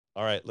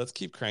All right, let's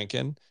keep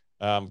cranking.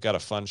 Got a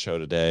fun show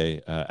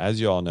today.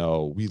 As you all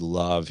know, we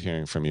love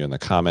hearing from you in the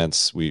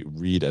comments. We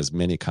read as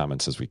many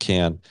comments as we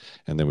can,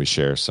 and then we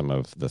share some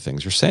of the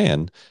things you're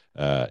saying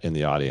in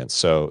the audience.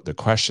 So the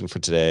question for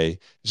today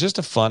is just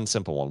a fun,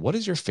 simple one. What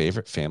is your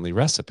favorite family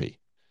recipe?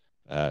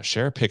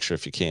 Share a picture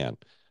if you can.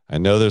 I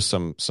know there's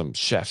some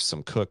chefs,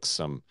 some cooks,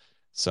 some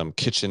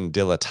kitchen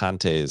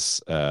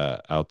dilettantes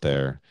out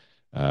there.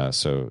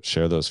 So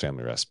share those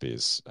family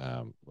recipes.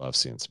 Love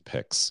seeing some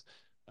pics.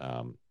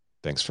 Um,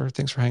 thanks for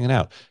hanging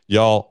out,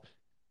 y'all.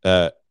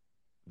 Uh,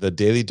 the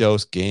Daily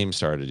Dose game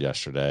started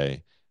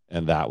yesterday,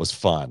 and that was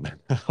fun.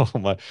 Oh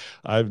my!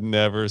 I've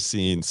never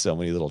seen so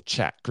many little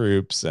chat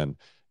groups and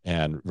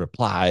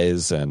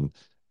replies and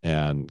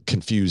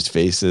confused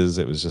faces.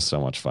 It was just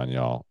so much fun,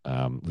 y'all.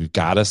 We've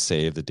got to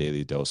save the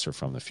Daily Doser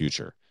from the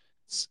future.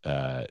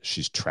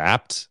 She's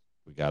trapped.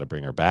 We got to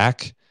bring her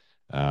back.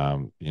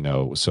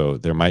 So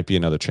there might be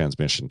another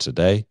transmission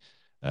today.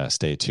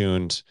 Stay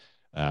tuned.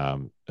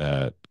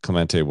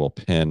 Clemente will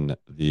pin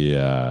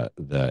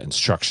the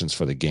instructions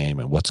for the game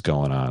and what's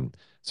going on.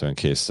 So in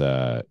case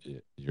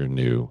you're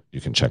new,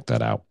 you can check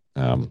that out.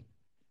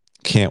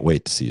 Can't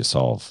wait to see you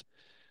solve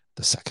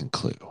the second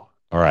clue.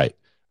 All right,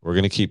 we're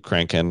gonna keep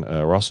cranking.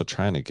 We're also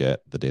trying to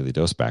get the Daily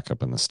Dose back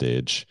up on the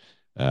stage.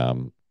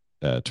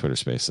 Twitter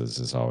Spaces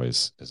is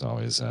always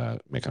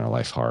making our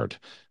life hard,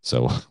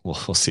 so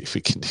we'll see if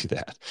we can do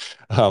that.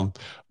 All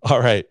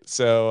right,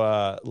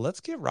 so let's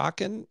get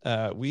rocking.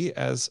 We,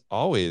 as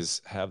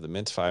always, have the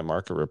Mintify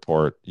market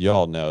report. You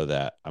all know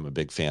that I'm a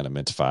big fan of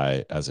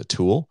Mintify as a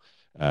tool.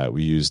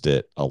 We used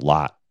it a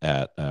lot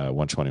at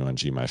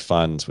 121G My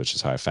Funds, which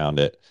is how I found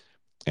it.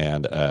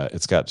 And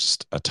it's got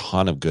just a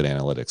ton of good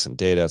analytics and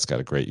data. It's got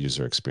a great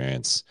user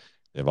experience.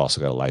 They've also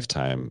got a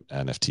lifetime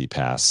NFT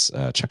pass.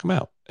 Check them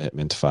out at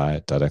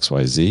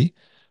mintify.xyz.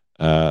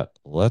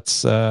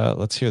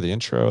 Let's hear the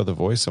intro, the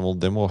voice,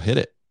 and then we'll hit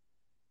it.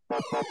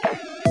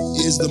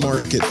 Is the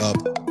market up?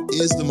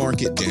 Is the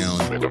market down?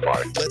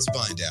 Let's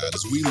find out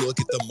as we look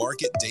at the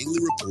Market Daily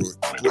Report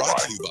brought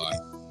to you by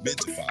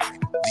Mintify,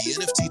 the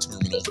NFT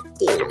terminal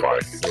for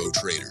flow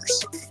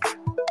traders.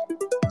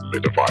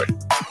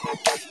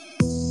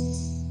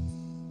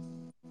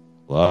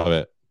 Love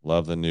it.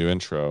 Love the new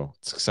intro.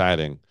 It's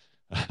exciting.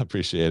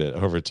 Appreciate it.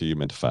 Over to you,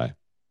 Mintify.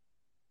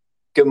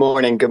 Good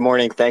morning. Good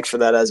morning. Thanks for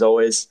that, as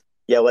always.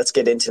 Yeah, let's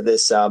get into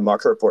this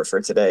market report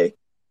for today.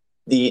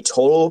 The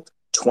total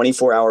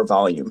 24-hour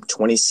volume,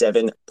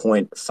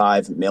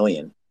 27.5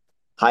 million.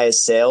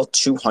 Highest sale,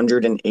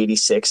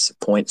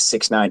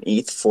 286.69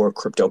 ETH for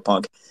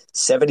CryptoPunk,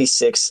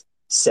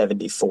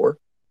 76.74.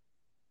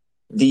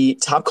 The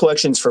top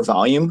collections for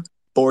volume,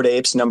 Bored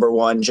Apes number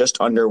one, just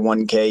under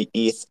 1K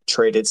ETH,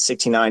 traded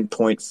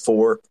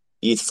 69.4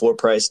 ETH floor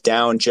price,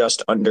 down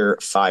just under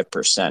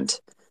 5%.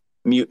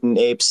 Mutant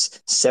Apes,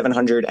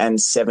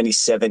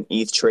 777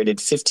 ETH, traded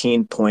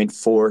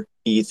 15.4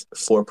 ETH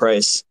floor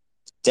price,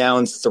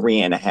 down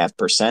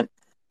 3.5%.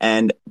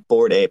 And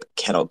Bored Ape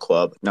Kennel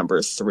Club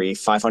number three,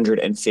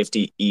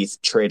 550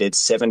 ETH, traded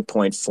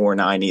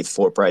 7.49 ETH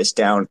floor price,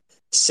 down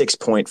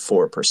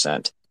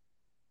 6.4%.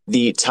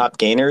 The top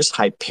gainers,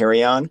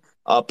 Hyperion,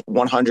 up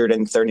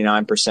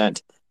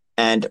 139%,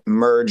 and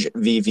Merge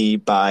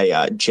VV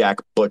by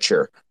Jack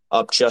Butcher,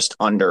 up just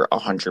under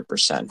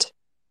 100%.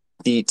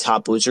 The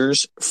top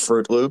losers,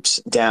 Fruit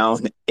Loops,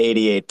 down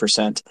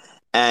 88%,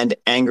 and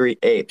Angry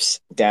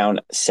Apes, down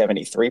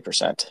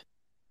 73%.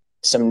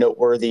 Some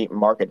noteworthy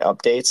market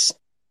updates.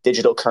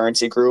 Digital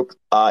Currency Group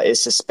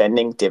is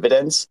suspending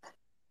dividends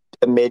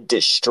amid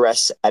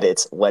distress at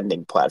its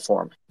lending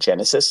platform,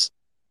 Genesis.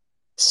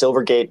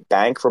 Silvergate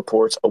Bank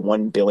reports a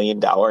 $1 billion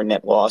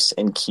net loss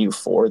in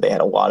Q4. They had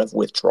a lot of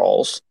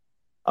withdrawals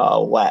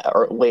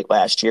late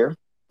last year.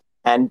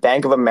 And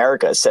Bank of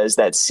America says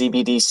that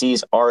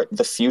CBDCs are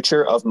the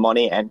future of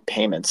money and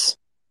payments.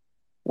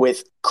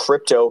 With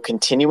crypto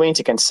continuing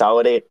to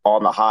consolidate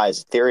on the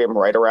highs, Ethereum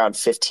right around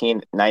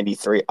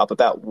 1593, up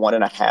about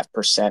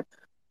 1.5%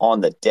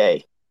 on the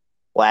day.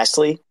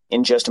 Lastly,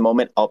 in just a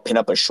moment, I'll pin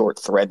up a short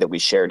thread that we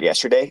shared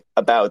yesterday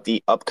about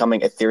the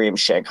upcoming Ethereum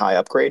Shanghai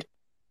upgrade,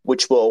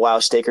 which will allow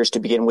stakers to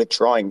begin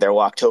withdrawing their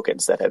locked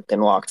tokens that have been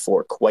locked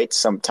for quite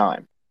some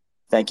time.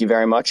 Thank you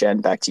very much,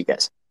 and back to you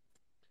guys.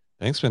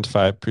 Thanks,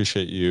 Mintify.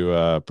 Appreciate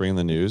you bringing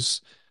the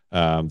news,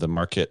 the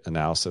market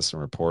analysis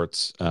and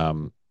reports.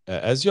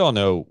 As you all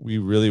know, we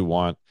really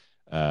want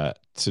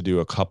to do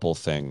a couple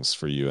things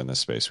for you in this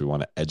space. We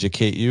want to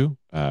educate you.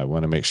 We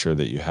want to make sure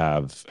that you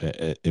have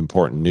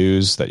important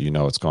news, that you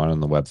know what's going on in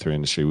the Web3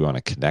 industry. We want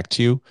to connect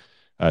you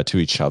to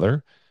each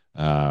other.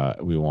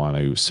 We want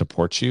to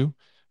support you.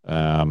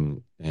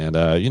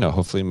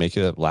 Hopefully make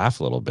you laugh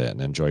a little bit and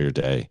enjoy your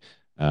day.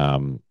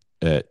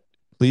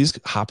 Please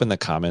hop in the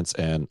comments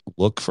and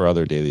look for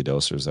other daily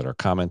dosers that are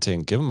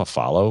commenting. Give them a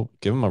follow,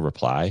 give them a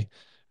reply.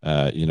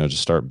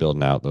 Just start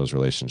building out those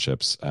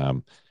relationships.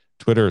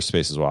 Twitter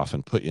Spaces will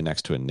often put you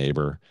next to a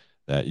neighbor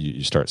that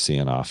you start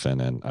seeing often,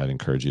 and I'd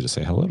encourage you to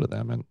say hello to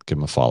them and give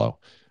them a follow.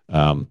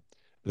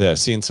 They're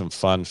seeing some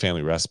fun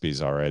family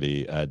recipes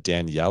already.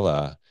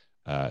 Daniela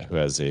who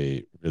has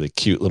a really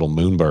cute little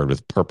moonbird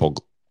with purple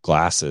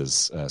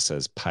glasses,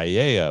 says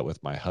paella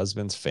with my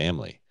husband's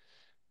family.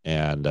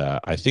 And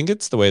I think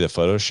it's the way the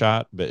photo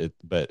shot, but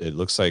it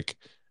looks like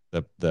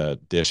the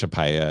dish of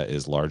paella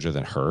is larger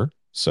than her,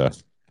 so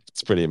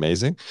it's pretty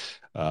amazing.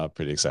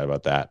 Pretty excited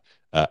about that.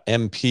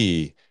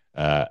 MP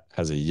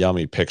has a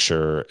yummy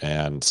picture,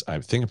 and I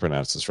think I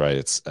pronounced this right.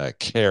 It's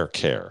care,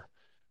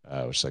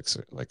 which is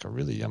like a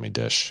really yummy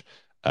dish.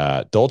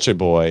 Dolce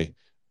Boy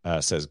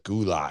says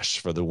goulash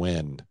for the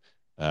win,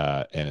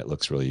 and it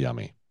looks really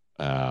yummy.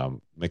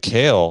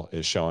 Mikhail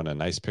is showing a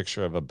nice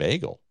picture of a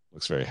bagel.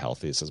 Looks very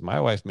healthy. It says,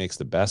 my wife makes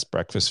the best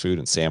breakfast food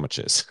and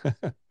sandwiches.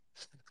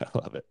 I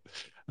love it.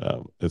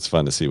 It's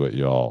fun to see what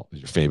your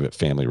favorite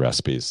family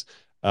recipes.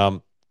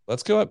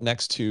 Let's go up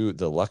next to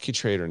the Lucky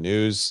Trader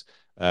news.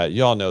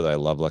 You all know that I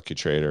love Lucky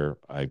Trader.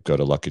 I go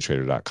to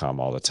luckytrader.com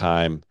all the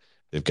time.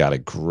 They've got a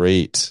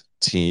great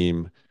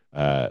team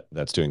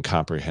that's doing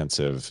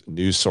comprehensive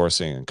news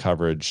sourcing and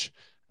coverage.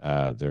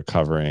 They're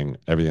covering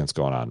everything that's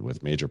going on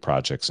with major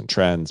projects and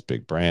trends,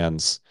 big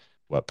brands,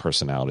 what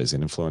personalities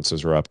and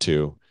influencers are up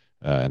to.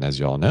 And as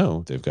you all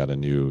know, they've got a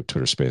new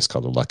Twitter space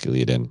called the Lucky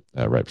Lead In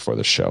right before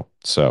the show.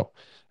 So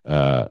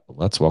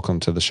let's welcome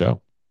to the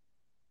show.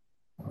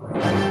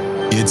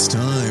 It's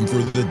time for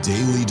the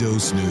Daily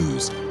Dose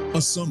News,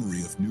 a summary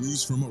of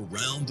news from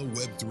around the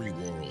Web3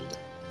 world,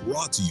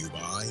 brought to you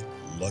by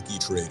Lucky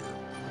Trader.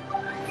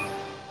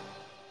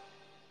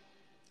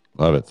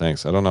 Love it.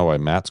 Thanks. I don't know why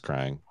Matt's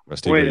crying.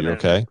 Rusty, are you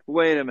okay?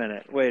 Wait a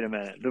minute.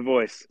 The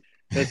voice.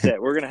 That's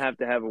it. We're going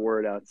to have a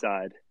word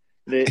outside.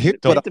 The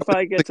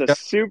Mintify gets a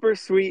super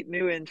sweet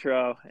new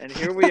intro, and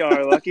here we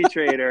are, Lucky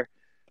Trader,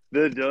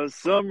 the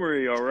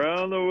summary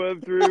around the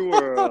Web3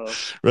 world.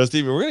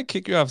 Rusty, we're going to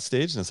kick you off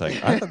stage in a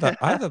second. I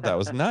thought that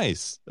was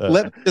nice.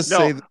 Let me just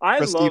say, I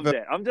loved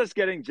it. I'm just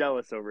getting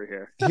jealous over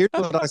here. Here's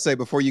what I say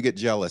before you get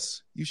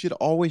jealous: you should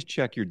always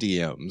check your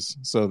DMs.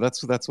 So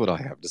that's what I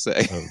have to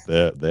say.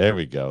 Oh, there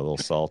we go. A little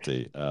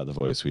salty. The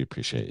voice. We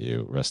appreciate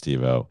you,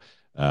 Rustivo.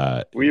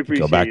 We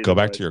appreciate go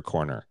back to your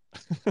corner.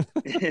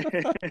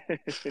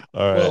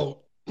 All right.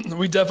 Well,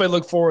 we definitely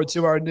look forward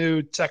to our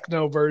new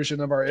techno version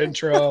of our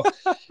intro.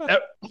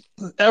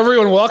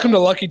 Everyone, welcome to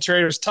Lucky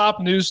Trader's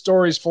top news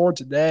stories for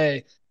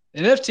today.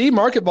 NFT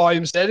market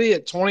volume steady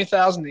at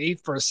 20,000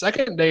 ETH for a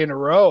second day in a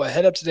row,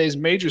 ahead of today's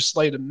major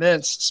slate of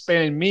mints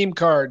spanning meme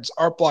cards,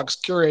 art blocks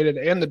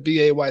curated, and the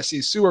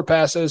BAYC sewer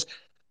passes.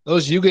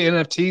 Those Yuga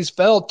NFTs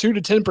fell 2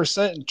 to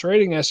 10% in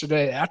trading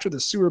yesterday after the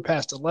sewer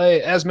pass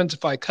delay, as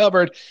Mintify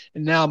covered,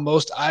 and now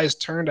most eyes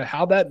turn to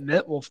how that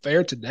mint will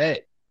fare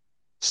today.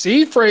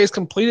 Seed Phrase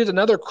completed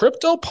another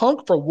crypto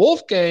punk for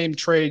Wolf Game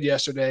trade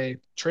yesterday,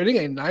 trading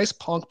a nice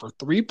punk for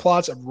 3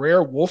 plots of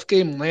rare Wolf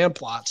Game land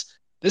plots.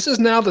 This is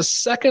now the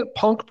second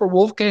punk for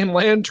Wolf Game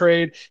land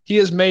trade he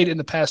has made in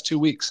the past 2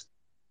 weeks.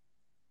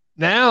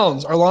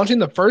 Nouns are launching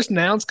the first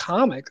Nouns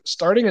comic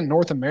starting in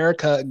North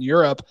America and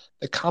Europe.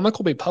 The comic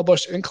will be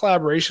published in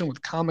collaboration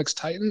with Comics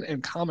Titan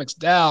and Comics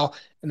DAO,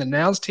 and the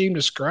Nouns team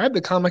described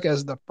the comic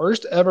as the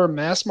first ever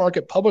mass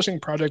market publishing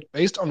project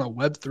based on a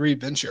Web3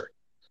 venture.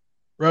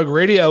 Rug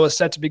Radio is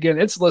set to begin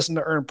its Listen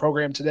to Earn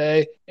program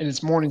today in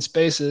its morning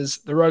spaces.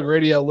 The Rug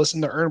Radio Listen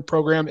to Earn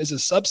program is a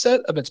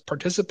subset of its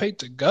Participate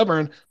to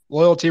Govern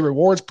loyalty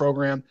rewards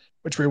program,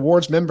 which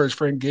rewards members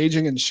for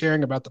engaging and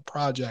sharing about the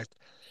project.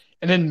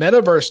 And in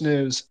metaverse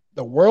news,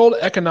 the World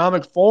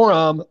Economic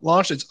Forum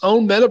launched its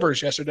own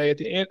metaverse yesterday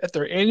at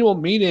their annual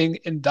meeting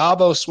in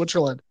Davos,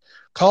 Switzerland.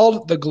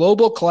 Called the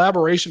Global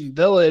Collaboration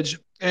Village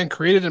and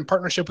created in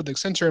partnership with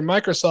Accenture and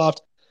Microsoft,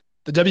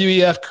 the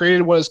WEF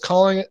created what it's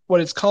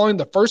calling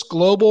the first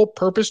global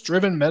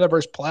purpose-driven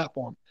metaverse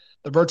platform.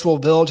 The virtual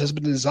village has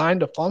been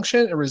designed to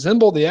function and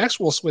resemble the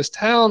actual Swiss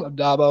town of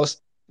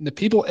Davos, and the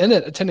people in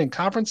it attending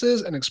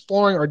conferences and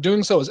exploring are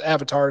doing so as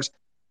avatars.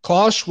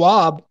 Klaus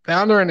Schwab,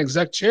 founder and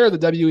exec chair of the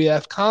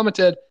WEF,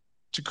 commented,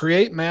 to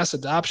create mass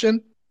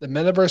adoption, the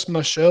metaverse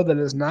must show that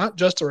it is not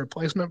just a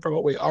replacement for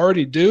what we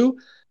already do,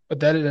 but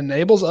that it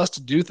enables us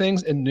to do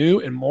things in new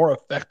and more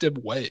effective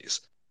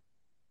ways.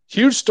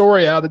 Huge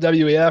story out of the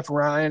WEF,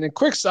 Ryan. And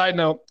quick side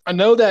note, I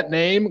know that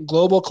name,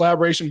 Global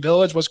Collaboration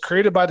Village, was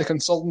created by the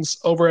consultants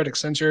over at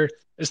Accenture.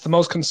 It's the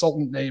most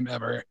consultant name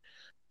ever.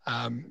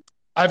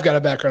 I've got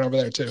a background over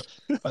there too,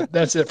 but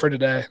that's it for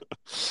today.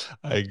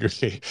 I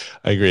agree.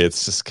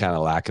 It's just kind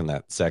of lacking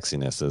that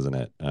sexiness, isn't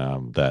it?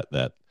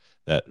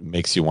 That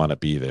makes you want to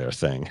be there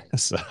thing.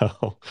 So,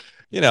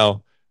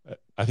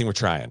 I think we're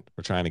trying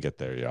to get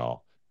there,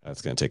 y'all.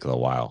 It's going to take a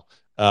little while.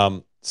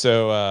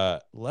 So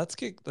let's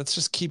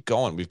just keep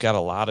going. We've got a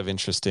lot of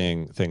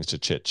interesting things to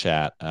chit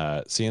chat.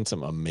 Seeing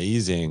some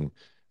amazing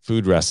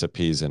food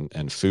recipes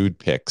and food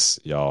picks,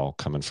 y'all,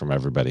 coming from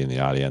everybody in the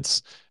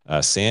audience.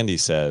 Sandy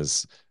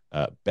says,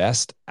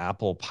 best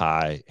apple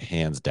pie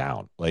hands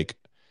down, like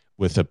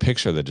with a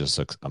picture that just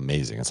looks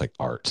amazing. It's like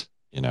art,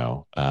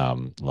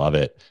 love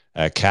it.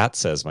 Kat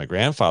says, my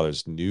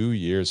grandfather's New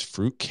Year's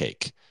fruit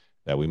cake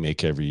that we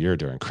make every year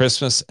during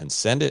Christmas and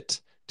send it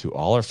to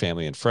all our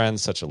family and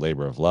friends, such a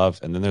labor of love.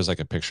 And then there's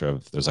like a picture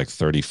there's like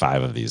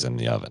 35 of these in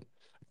the oven.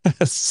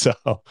 So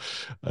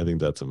I think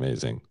that's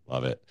amazing.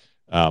 Love it.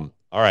 All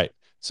right.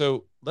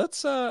 So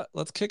let's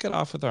kick it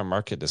off with our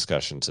market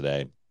discussion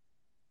today.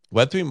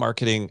 Web3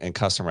 marketing and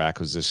customer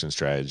acquisition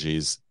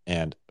strategies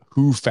and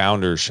who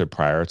founders should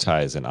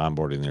prioritize in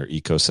onboarding their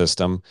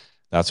ecosystem.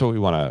 That's what we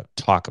want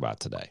to talk about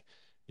today.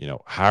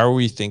 How are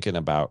we thinking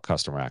about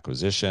customer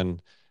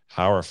acquisition?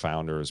 How are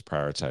founders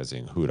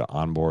prioritizing who to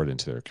onboard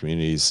into their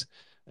communities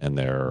and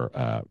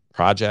their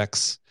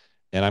projects?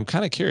 And I'm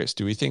kind of curious,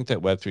 do we think that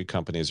Web3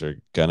 companies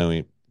are going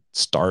to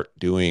start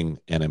doing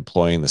and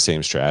employing the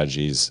same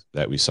strategies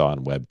that we saw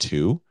in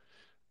Web2?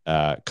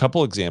 A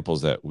couple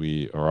examples that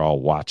we are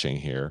all watching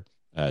here.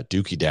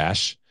 Dookie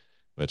Dash,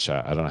 which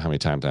I don't know how many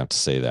times I have to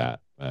say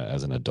that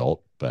as an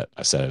adult, but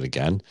I said it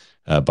again,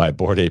 by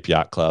Bored Ape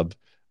Yacht Club.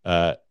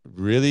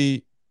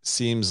 Really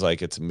seems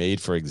like it's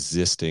made for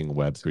existing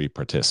Web3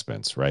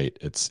 participants, right?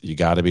 You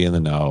got to be in the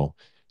know.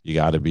 You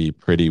got to be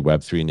pretty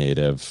Web3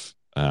 native.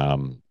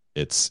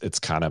 It's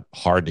kind of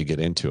hard to get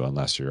into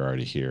unless you're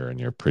already here and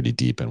you're pretty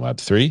deep in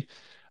Web3.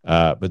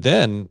 But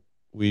then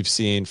we've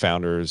seen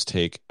founders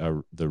take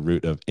the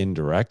route of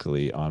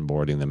indirectly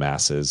onboarding the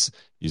masses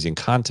using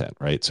content,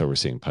 right? So we're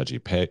seeing Pudgy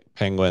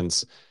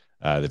Penguins.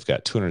 They've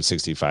got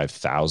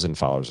 265,000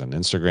 followers on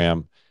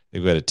Instagram.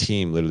 They've got a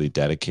team literally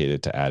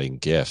dedicated to adding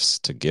GIFs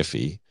to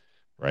Giphy,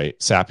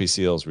 right? Sappy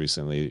Seals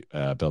recently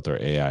built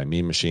their AI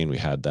meme machine. We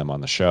had them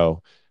on the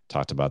show,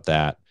 talked about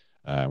that.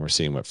 We're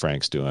seeing what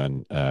Frank's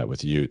doing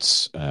with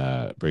Utes,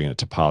 bringing it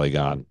to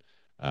Polygon,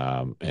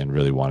 and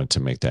really wanted to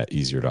make that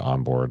easier to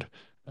onboard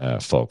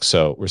folks.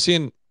 So we're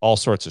seeing all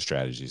sorts of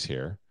strategies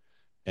here.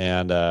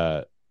 And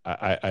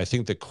I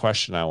think the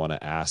question I want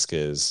to ask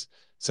is,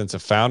 since a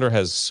founder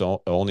has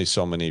only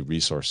so many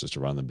resources to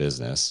run the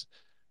business,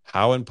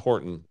 how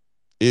important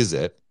is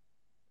it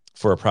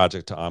for a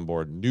project to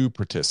onboard new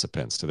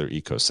participants to their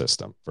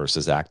ecosystem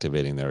versus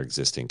activating their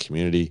existing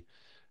community?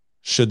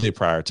 Should they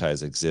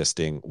prioritize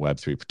existing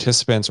Web3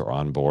 participants or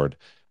onboard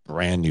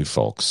brand new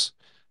folks?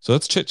 So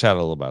let's chit chat a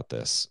little about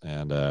this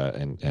and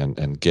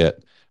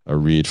get a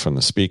read from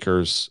the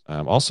speakers,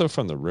 also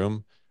from the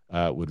room.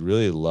 Would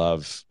really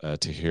love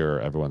to hear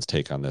everyone's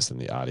take on this in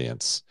the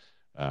audience.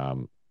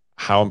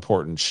 How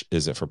important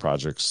is it for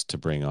projects to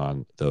bring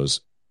on those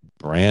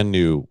brand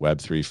new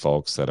Web3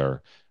 folks that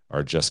are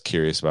just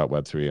curious about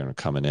Web3 and are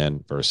coming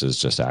in versus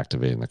just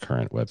activating the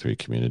current Web3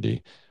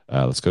 community?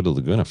 Let's go to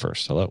Laguna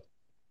first. Hello.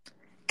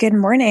 Good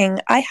morning.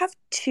 I have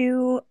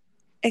two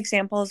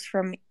examples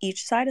from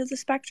each side of the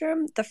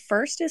spectrum. The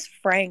first is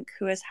Frank,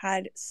 who has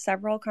had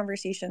several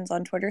conversations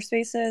on Twitter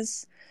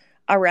Spaces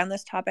around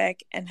this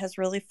topic and has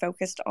really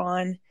focused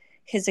on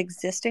his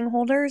existing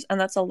holders. And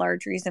that's a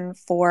large reason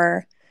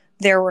for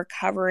their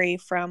recovery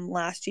from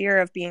last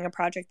year of being a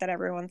project that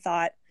everyone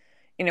thought,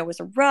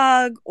 was a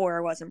rug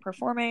or wasn't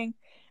performing.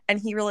 And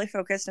he really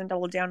focused and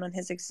doubled down on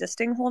his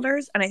existing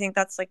holders. And I think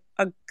that's like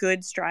a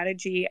good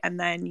strategy. And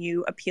then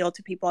you appeal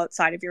to people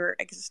outside of your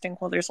existing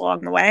holders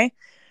along the way.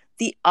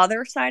 The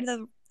other side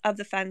of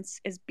the fence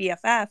is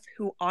BFF,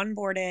 who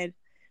onboarded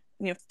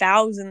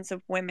thousands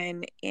of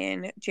women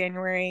in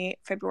January,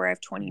 February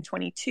of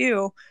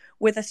 2022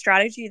 with a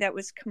strategy that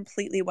was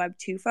completely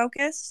Web2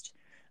 focused.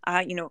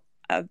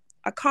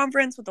 A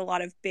conference with a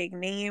lot of big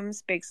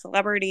names, big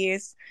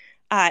celebrities.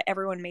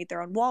 Everyone made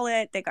their own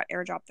wallet. They got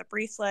airdropped the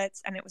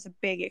bracelets, and it was a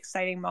big,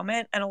 exciting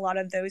moment. And a lot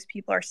of those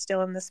people are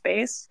still in the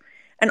space.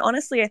 And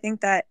honestly, I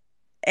think that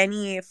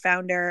any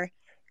founder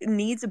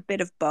needs a bit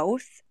of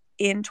both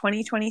in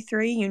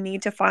 2023. You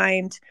need to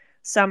find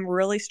some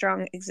really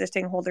strong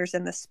existing holders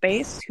in the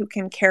space who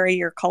can carry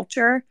your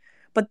culture.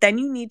 But then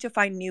you need to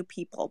find new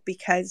people,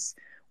 because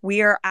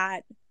we are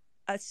at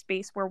a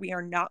space where we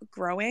are not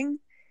growing.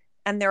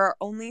 And there are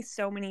only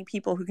so many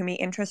people who can be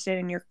interested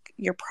in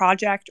your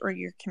project or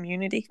your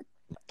community.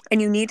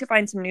 And you need to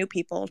find some new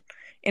people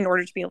in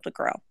order to be able to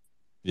grow.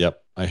 Yep.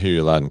 I hear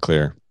you loud and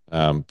clear.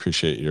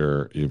 Appreciate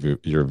your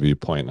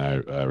viewpoint.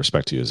 And I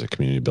respect you as a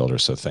community builder.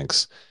 So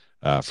thanks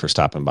for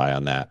stopping by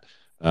on that.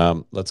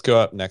 Let's go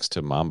up next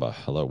to Mamba.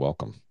 Hello.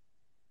 Welcome.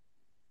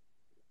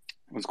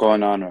 What's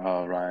going on,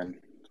 Ryan?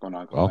 What's going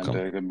on, Welcome.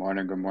 Clemente? Good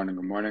morning. Good morning.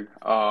 Good morning.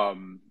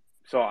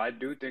 So I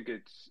do think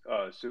it's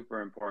super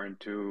important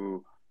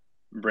to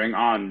bring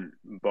on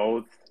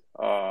both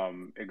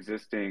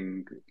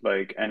existing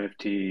like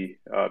NFT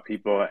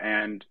people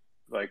and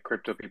like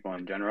crypto people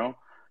in general,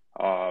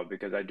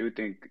 because I do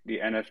think the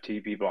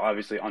NFT people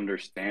obviously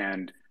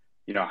understand,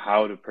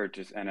 how to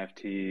purchase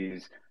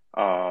NFTs,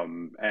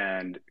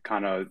 and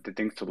kind of the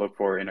things to look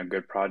for in a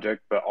good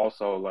project, but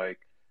also like,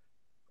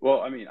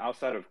 well, I mean,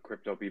 outside of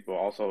crypto people,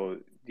 also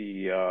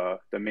the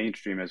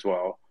mainstream as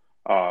well.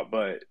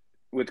 But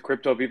with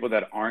crypto people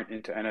that aren't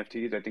into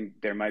NFTs, I think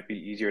there might be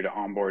easier to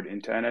onboard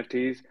into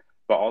NFTs.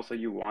 But also,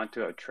 you want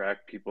to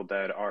attract people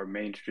that are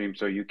mainstream,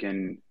 so you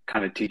can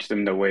kind of teach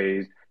them the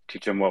ways,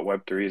 teach them what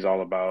Web3 is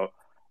all about.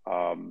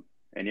 And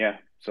yeah,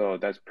 so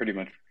that's pretty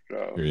much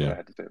what I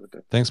had to say with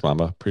that. Thanks,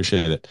 Mamba.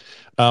 Appreciate it.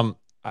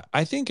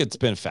 I think it's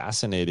been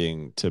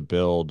fascinating to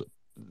build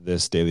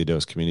this Daily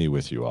Dose community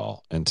with you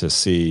all and to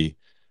see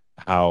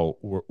how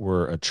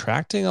we're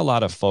attracting a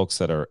lot of folks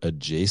that are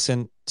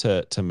adjacent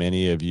to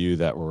many of you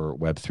that were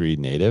Web3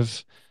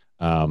 native.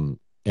 And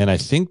I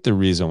think the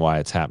reason why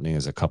it's happening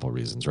is a couple of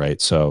reasons,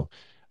 right? So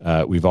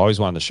we've always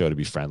wanted the show to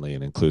be friendly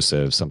and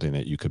inclusive, something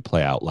that you could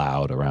play out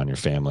loud around your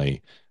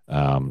family,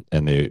 and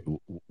they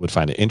would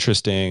find it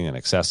interesting and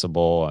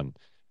accessible, and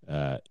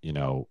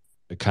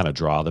kind of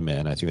draw them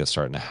in. I think that's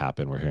starting to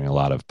happen. We're hearing a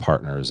lot of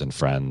partners and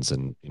friends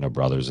and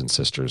brothers and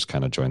sisters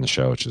kind of join the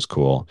show, which is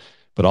cool.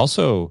 But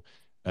also,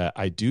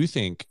 I do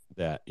think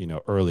that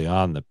early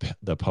on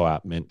the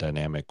POAP Mint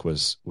dynamic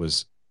was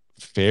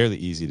fairly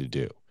easy to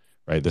do,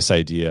 right? This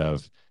idea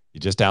of you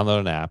just download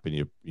an app and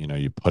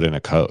you put in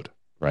a code,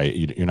 right?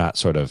 You're not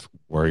sort of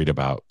worried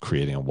about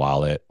creating a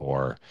wallet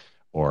or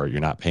you're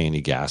not paying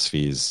any gas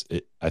fees.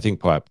 I think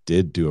POAP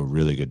did do a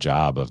really good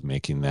job of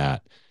making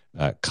that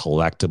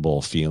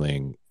collectible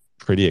feeling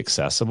pretty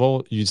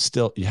accessible. You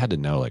had to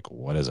know like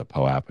what is a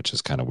POAP, which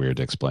is kind of weird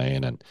to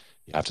explain, and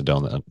you have to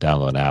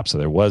download an app. So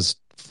there was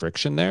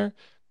friction there,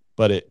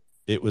 but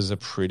it was a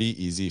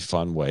pretty easy,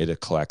 fun way to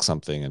collect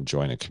something and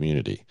join a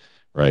community,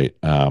 right?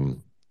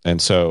 And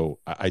so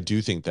I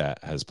do think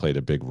that has played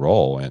a big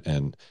role,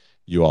 and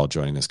you all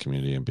joining this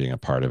community and being a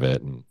part of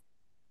it. And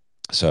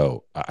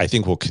so I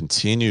think we'll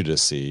continue to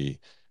see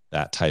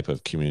that type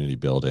of community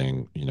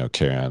building,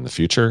 carry on in the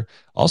future.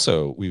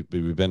 Also,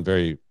 we've been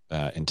very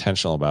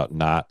intentional about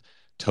not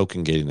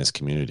token gating this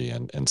community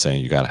and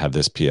saying you got to have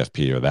this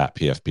PFP or that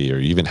PFP, or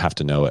you even have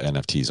to know what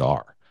NFTs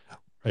are,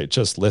 right?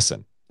 Just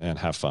listen and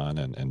have fun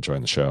and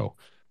join the show.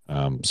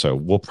 So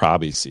we'll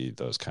probably see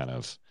those kind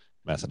of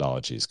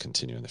methodologies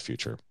continue in the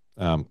future.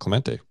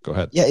 Clemente, go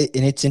ahead. Yeah,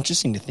 and it's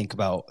interesting to think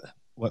about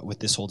what with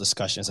this whole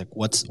discussion is like,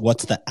 what's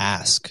the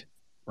ask,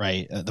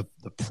 right? The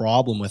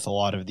problem with a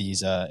lot of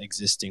these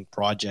existing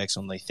projects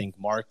when they think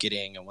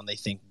marketing and when they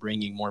think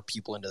bringing more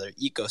people into their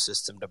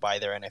ecosystem to buy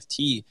their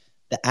NFT,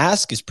 the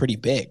ask is pretty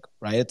big,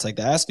 right? It's like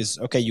the ask is,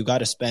 okay, you got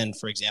to spend,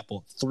 for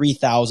example,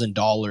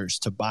 $3,000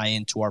 to buy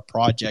into our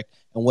project,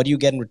 and what do you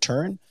get in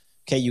return?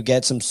 Okay, you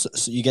get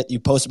you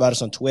post about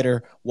us on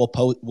Twitter. We'll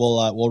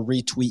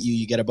retweet you.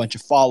 You get a bunch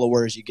of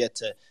followers. You get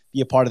to be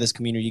a part of this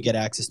community. You get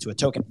access to a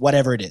token,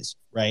 whatever it is,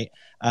 right?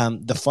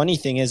 The funny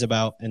thing is and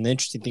the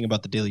interesting thing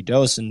about the Daily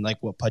Dose and like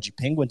what Pudgy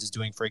Penguins is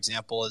doing, for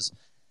example, is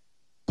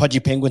Pudgy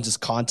Penguins'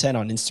 content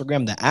on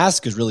Instagram. The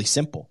ask is really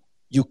simple.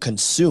 You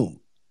consume.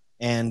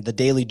 And the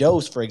Daily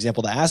Dose, for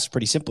example, the ask is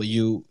pretty simple.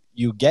 You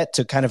get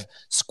to kind of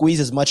squeeze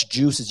as much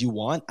juice as you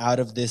want out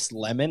of this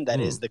lemon that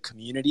is the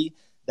community,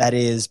 that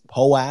is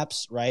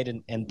POAPs, right?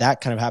 And that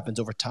kind of happens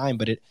over time.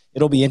 But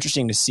it'll be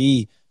interesting to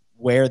see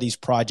where these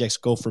projects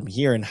go from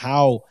here and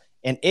how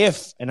and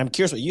if, and I'm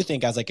curious what you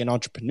think as like an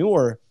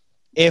entrepreneur,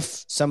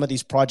 if some of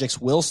these projects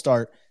will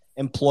start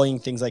employing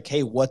things like,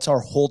 hey, what's our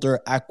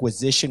holder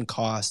acquisition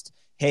cost?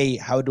 Hey,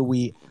 how do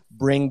we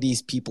bring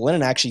these people in,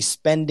 and actually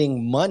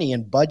spending money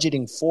and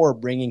budgeting for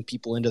bringing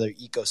people into their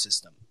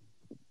ecosystem?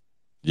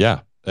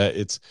 Yeah,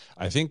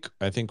 I think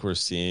we're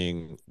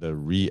seeing the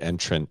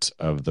re-entrant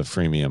of the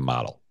freemium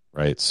model,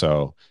 right?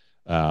 So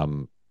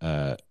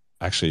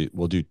actually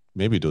we'll do 2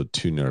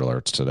 nerd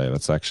alerts today.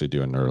 Let's actually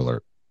do a nerd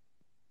alert.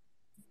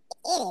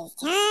 It is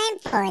time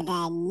for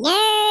the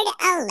nerd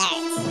alert.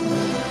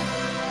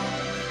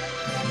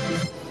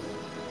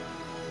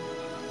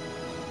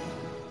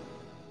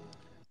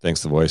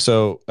 Thanks, the voice.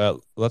 So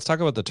let's talk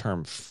about the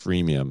term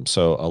freemium.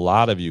 So a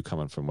lot of you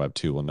coming from Web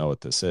 2 will know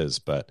what this is,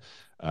 but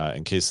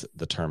in case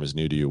the term is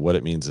new to you, what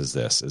it means is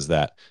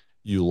that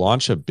you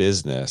launch a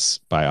business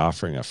by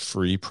offering a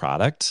free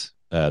product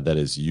that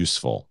is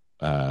useful,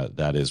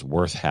 that is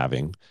worth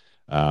having,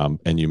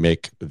 and you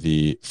make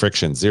the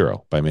friction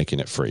zero by making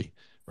it free,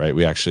 right?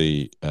 We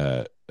actually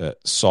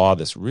saw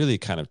this really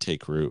kind of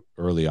take root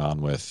early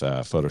on with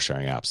photo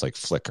sharing apps like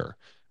Flickr,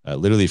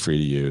 literally free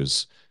to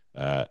use.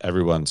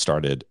 Everyone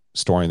started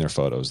storing their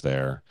photos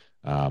there,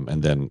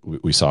 and then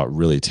we saw it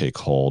really take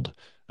hold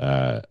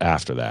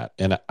after that.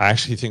 And I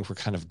actually think we're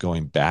kind of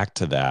going back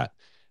to that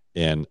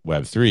in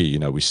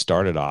Web3. We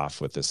started off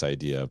with this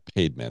idea of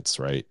paid mints,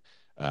 right?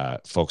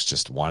 Folks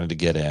just wanted to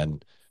get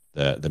in.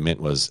 The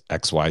mint was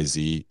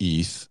XYZ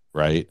ETH,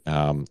 right?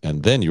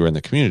 And then you were in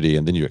the community,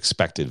 and then you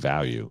expected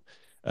value.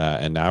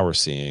 And now we're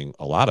seeing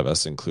a lot of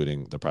us,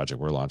 including the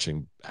project we're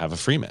launching, have a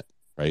free mint,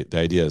 right? The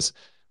idea is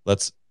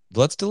let's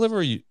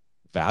deliver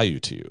value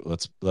to you.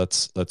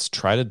 Let's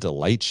try to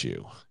delight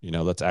you.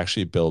 Let's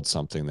actually build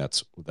something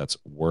that's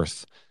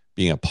worth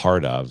being a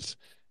part of.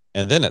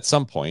 And then at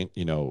some point,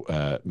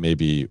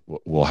 maybe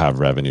we'll have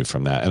revenue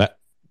from that. And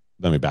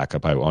let me back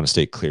up. I want to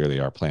state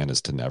clearly our plan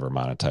is to never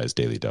monetize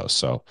Daily Dose.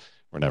 So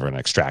we're never going to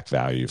extract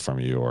value from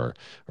you or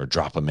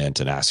drop a mint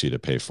and ask you to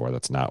pay for it.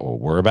 That's not what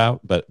we're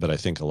about. But I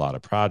think a lot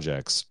of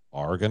projects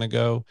are going to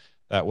go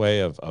that way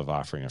of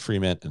offering a free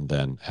mint and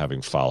then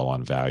having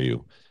follow-on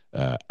value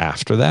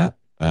after that.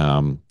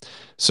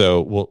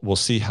 So we'll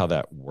see how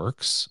that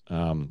works.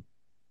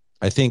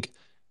 I think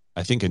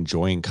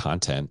enjoying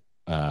content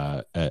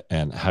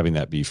and having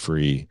that be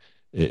free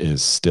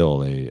is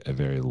still a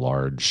very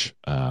large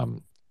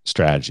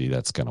strategy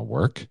that's going to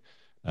work.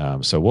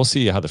 So we'll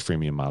see how the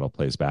freemium model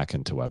plays back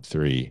into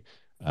Web3.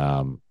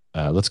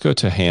 Let's go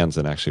to Hans,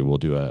 and actually we'll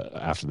do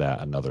after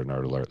that another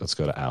nerd alert. Let's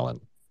go to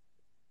Alan.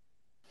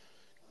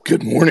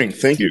 Good morning.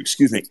 Thank you.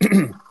 Excuse me.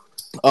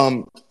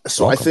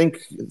 So Welcome. I think,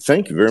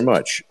 thank you very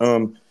much.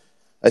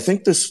 I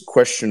think this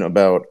question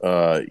about,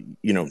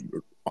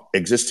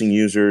 existing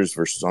users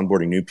versus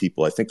onboarding new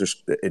people, I think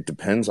it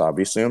depends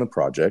obviously on the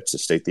project, to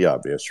state the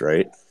obvious,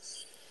 right?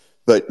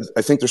 But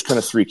I think there's kind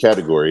of three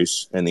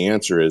categories, and the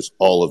answer is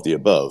all of the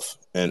above.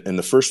 And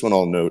the first one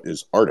I'll note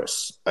is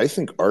artists. I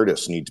think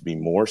artists need to be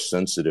more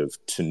sensitive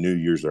to new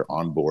user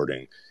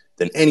onboarding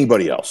than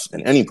anybody else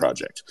in any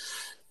project,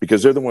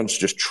 because they're the ones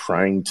just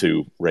trying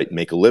to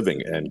make a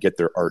living and get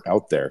their art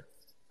out there.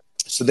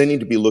 So they need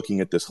to be looking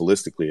at this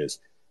holistically as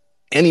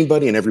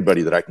anybody and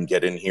everybody that I can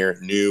get in here,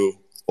 new,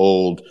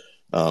 old,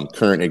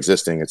 current,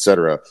 existing,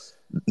 etc.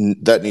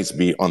 That needs to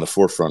be on the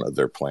forefront of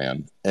their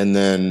plan. And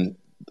then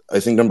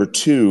I think number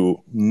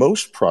two,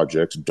 most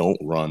projects don't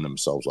run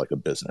themselves like a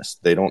business.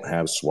 They don't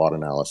have SWOT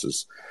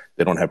analysis.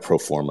 They don't have pro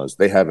formas.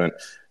 They haven't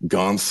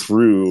gone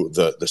through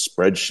the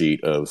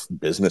spreadsheet of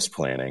business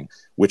planning,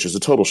 which is a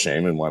total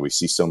shame, and why we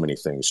see so many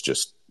things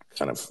just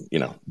kind of,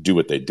 do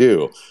what they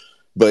do.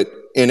 But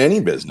in any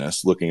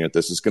business, looking at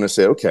this is going to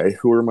say, okay,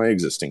 who are my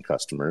existing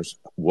customers?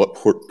 What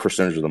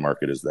percentage of the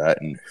market is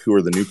that? And who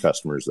are the new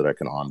customers that I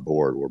can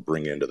onboard or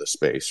bring into the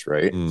space,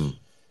 right?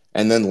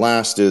 And then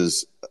last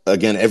is,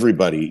 again,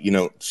 everybody,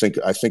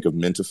 I think of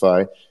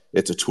Mintify.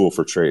 It's a tool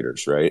for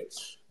traders, right?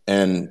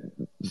 And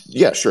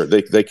yeah, sure,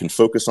 they can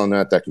focus on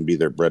that. That can be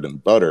their bread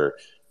and butter.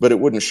 But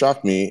it wouldn't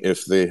shock me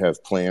if they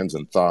have plans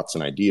and thoughts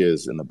and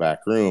ideas in the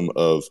back room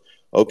of,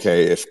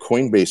 okay, if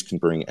Coinbase can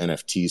bring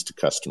NFTs to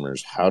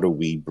customers, how do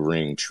we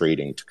bring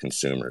trading to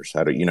consumers?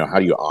 How do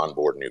you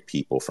onboard new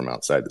people from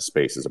outside the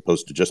space, as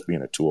opposed to just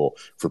being a tool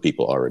for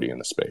people already in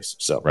the space?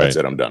 So That's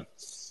it. I'm done.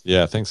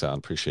 Yeah, thanks, Alan.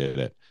 Appreciate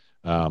it.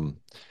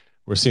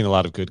 We're seeing a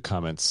lot of good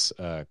comments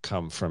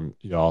come from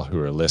y'all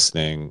who are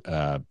listening.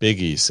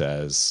 Biggie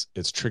says,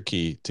 it's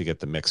tricky to get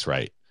the mix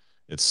right.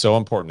 It's so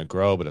important to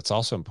grow, but it's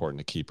also important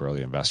to keep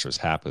early investors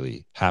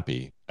happy.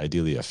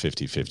 Ideally, a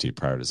 50-50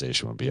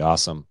 prioritization would be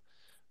awesome.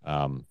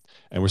 And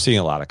we're seeing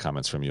a lot of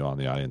comments from you all in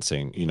the audience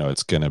saying,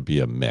 it's going to be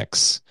a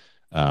mix,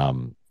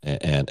 and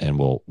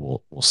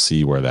we'll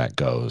see where that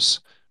goes.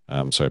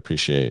 So I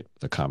appreciate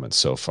the comments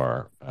so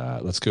far.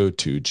 Let's go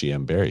to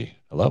GM Barry.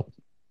 Hello.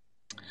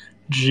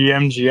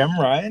 GM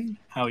Ryan,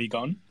 how are you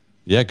going?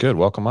 Yeah, good.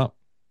 Welcome up.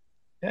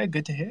 Yeah,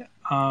 good to hear.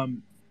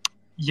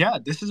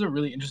 This is a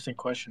really interesting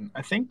question.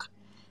 I think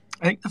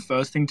the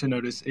first thing to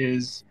notice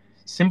is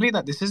simply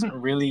that this isn't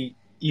really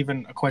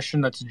even a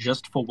question that's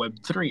just for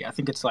Web3. I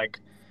think it's like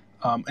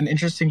an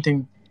interesting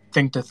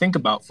thing to think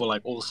about for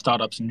like all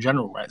startups in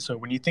general, right? So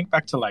when you think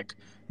back to like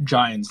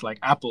giants like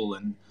Apple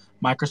and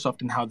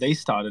Microsoft and how they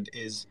started,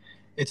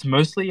 it's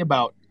mostly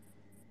about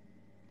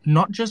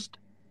not just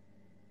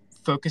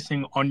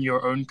focusing on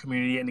your own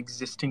community and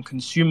existing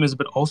consumers,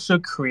 but also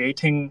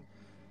creating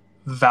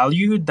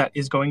value that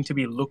is going to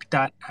be looked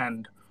at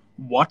and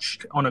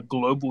watched on a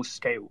global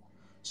scale.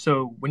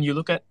 So when you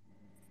look at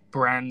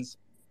brands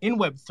in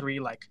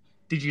Web3 like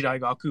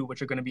Digidaigaku,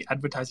 which are going to be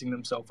advertising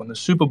themselves on the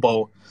Super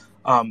Bowl,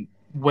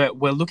 we're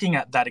looking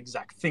at that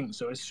exact thing.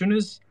 So as soon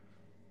as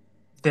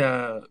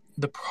the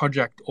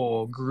project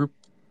or group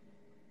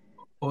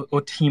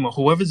or team or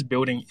whoever's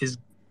building is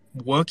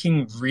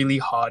working really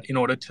hard in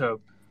order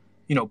to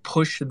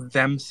push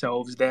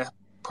themselves, their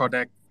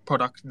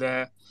product,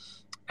 their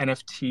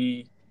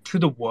NFT to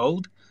the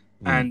world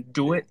and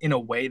do it in a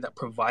way that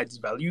provides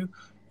value,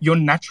 you're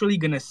naturally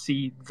going to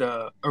see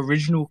the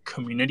original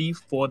community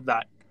for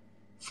that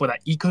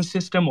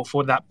ecosystem or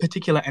for that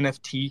particular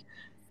NFT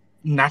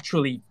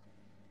naturally,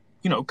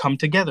 come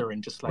together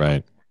and just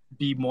like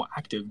be more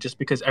active, just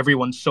because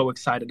everyone's so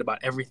excited about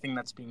everything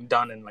that's being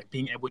done and like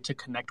being able to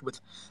connect with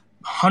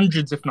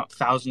hundreds, if not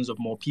thousands of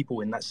more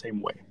people in that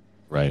same way.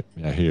 Right.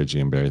 Yeah, I hear you,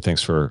 Gene Barry.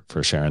 Thanks for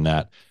sharing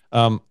that.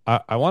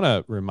 I want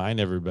to remind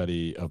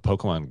everybody of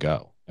Pokemon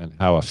Go and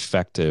how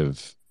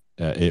effective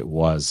it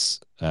was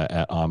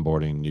at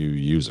onboarding new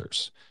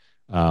users.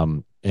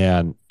 And,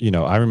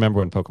 I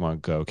remember when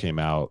Pokemon Go came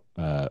out,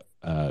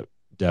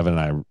 Devin and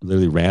I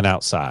literally ran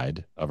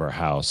outside of our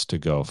house to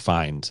go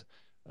find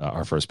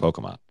our first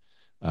Pokemon.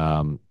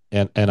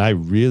 And I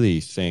really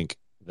think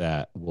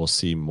that we'll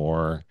see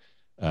more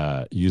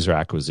user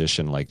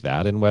acquisition like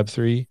that in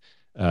Web3.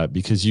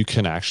 Because you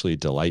can actually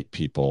delight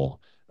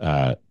people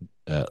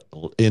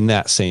in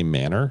that same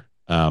manner.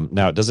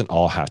 Now, it doesn't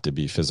all have to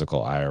be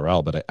physical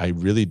IRL, but I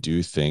really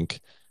do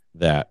think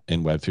that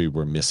in Web3,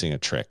 we're missing a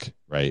trick,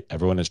 right?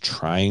 Everyone is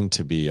trying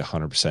to be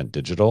 100%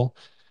 digital,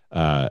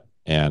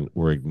 and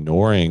we're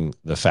ignoring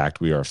the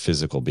fact we are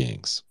physical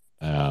beings.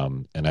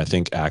 And I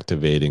think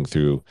activating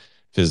through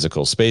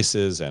physical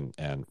spaces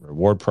and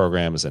reward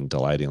programs and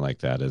delighting like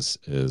that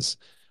is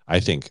I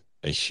think,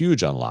 a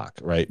huge unlock,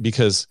 right?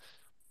 Because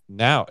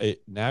now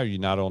you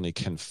not only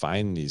can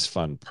find these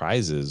fun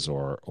prizes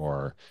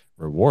or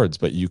rewards,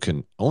 but you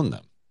can own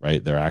them,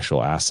 right? They're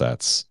actual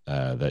assets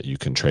that you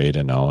can trade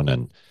and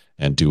own,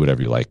 and do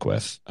whatever you like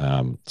with.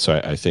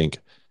 So I think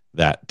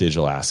that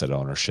digital asset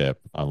ownership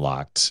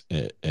unlocked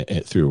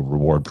it through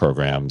reward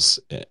programs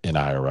in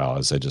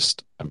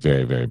IRL I'm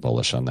very, very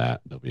bullish on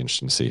that. It'll be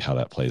interesting to see how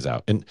that plays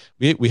out. And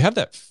we have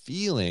that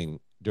feeling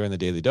during the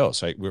daily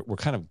dose, right? We're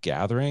kind of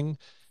gathering.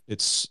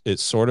 It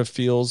sort of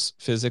feels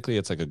physically,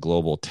 it's like a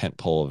global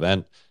tentpole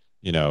event.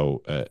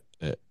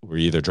 We're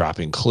either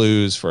dropping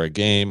clues for a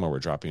game or we're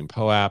dropping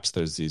POAPs.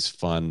 There's these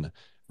fun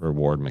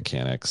reward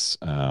mechanics.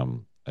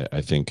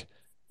 I think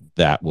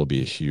that will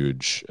be a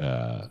huge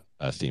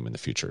theme in the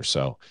future.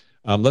 So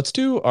let's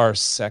do our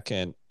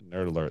second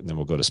nerd alert, and then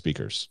we'll go to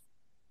speakers.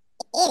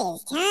 It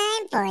is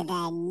time for the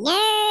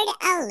nerd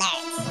alert.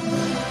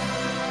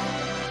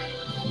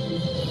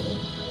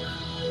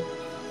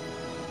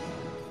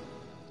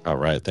 All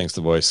right. Thanks,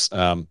 The Voice.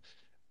 The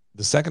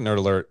second nerd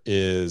alert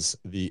is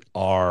the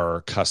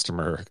R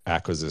customer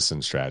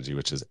acquisition strategy,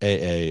 which is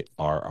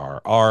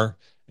AARRR.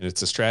 And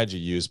it's a strategy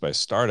used by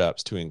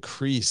startups to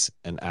increase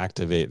and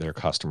activate their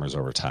customers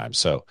over time.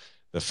 So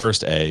the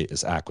first A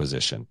is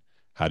acquisition.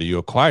 How do you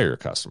acquire your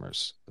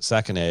customers? The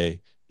second A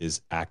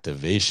is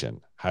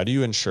activation. How do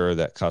you ensure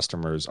that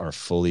customers are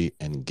fully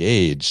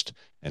engaged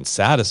and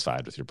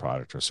satisfied with your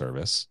product or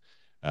service?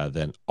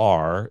 Then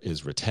R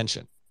is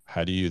retention.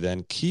 How do you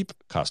then keep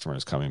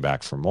customers coming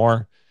back for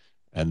more?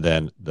 And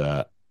then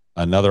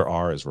another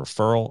R is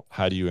referral.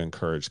 How do you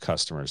encourage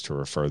customers to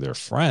refer their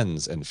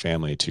friends and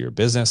family to your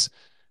business?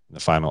 And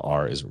the final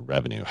R is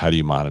revenue. How do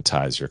you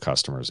monetize your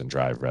customers and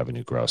drive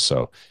revenue growth?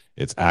 So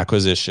it's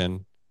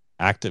acquisition,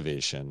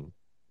 activation,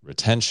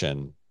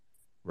 retention,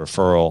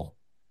 referral,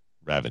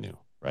 revenue,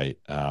 right?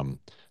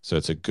 So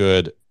it's a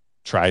good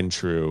tried and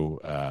true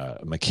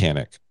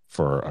mechanic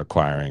for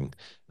acquiring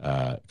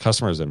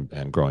customers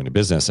and growing a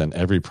business. And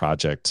every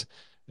project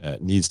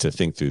needs to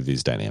think through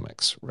these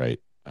dynamics, right?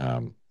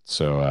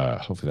 So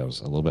hopefully that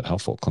was a little bit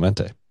helpful.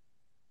 Clemente.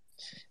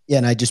 Yeah,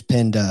 and I just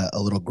pinned a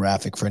little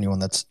graphic for anyone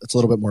that's a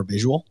little bit more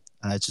visual.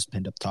 It's just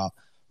pinned up top.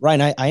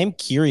 Ryan, I am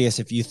curious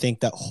if you think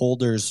that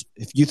holders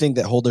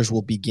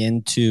will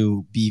begin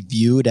to be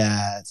viewed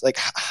as, like,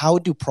 how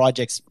do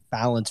projects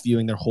balance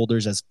viewing their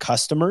holders as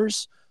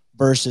customers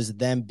versus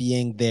them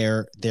being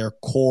their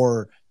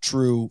core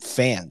true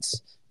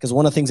fans? Because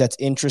one of the things that's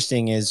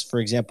interesting is, for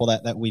example,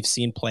 that we've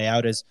seen play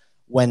out is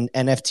when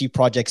NFT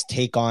projects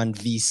take on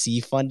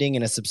VC funding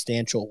in a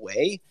substantial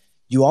way,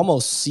 you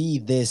almost see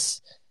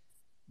this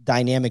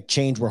dynamic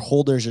change where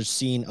holders are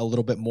seen a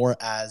little bit more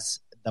as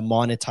the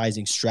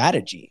monetizing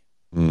strategy,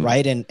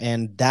 right?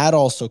 And that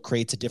also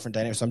creates a different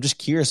dynamic. So I'm just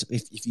curious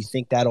if you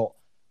think that'll,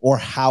 or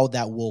how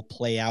that will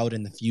play out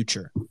in the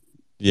future.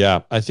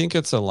 Yeah, I think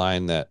it's a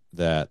line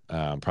that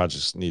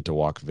projects need to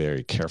walk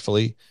very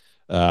carefully.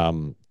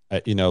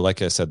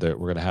 Like I said, that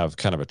we're going to have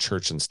kind of a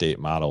church and state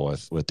model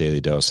with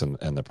Daily Dose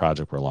and the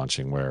project we're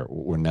launching, where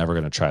we're never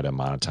going to try to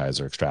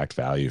monetize or extract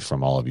value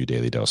from all of you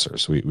Daily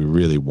Dosers. We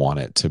really want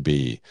it to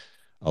be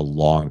a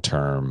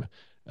long-term,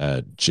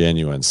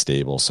 genuine,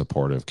 stable,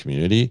 supportive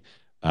community.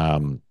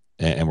 And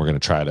we're going to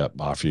try to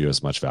offer you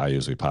as much value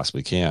as we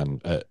possibly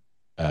can.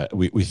 I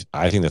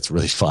think that's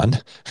really fun.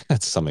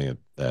 That's something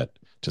that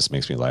just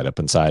makes me light up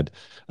inside.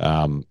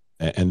 And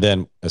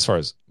then as far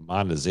as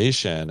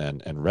monetization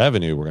and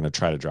revenue, we're going to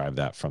try to drive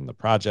that from the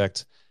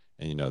project.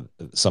 And,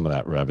 some of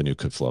that revenue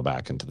could flow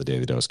back into the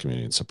Daily Dose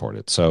community and support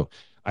it. So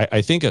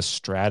I think a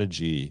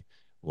strategy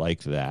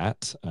like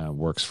that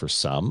works for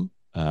some.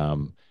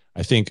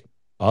 I think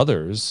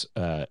others,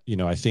 I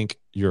think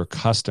your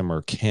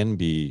customer can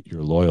be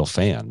your loyal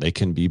fan. They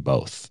can be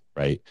both,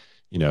 right?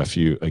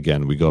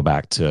 We go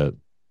back to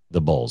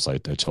the Bulls. I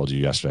told you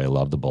yesterday, I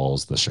love the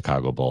Bulls, the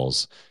Chicago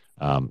Bulls.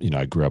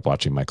 I grew up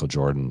watching Michael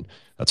Jordan.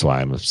 That's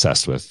why I'm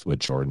obsessed with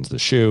Jordan's the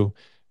shoe.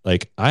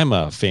 Like, I'm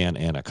a fan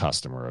and a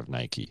customer of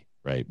Nike,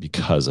 right?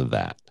 Because of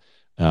that.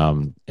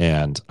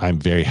 And I'm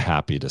very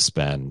happy to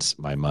spend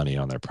my money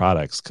on their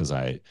products because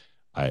I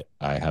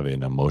have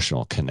an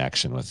emotional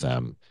connection with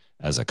them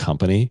as a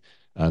company.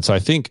 And so I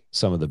think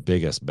some of the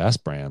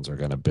best brands are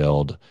going to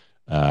build,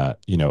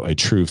 a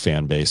true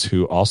fan base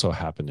who also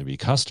happen to be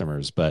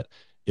customers, but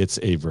it's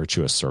a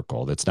virtuous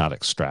circle. That's not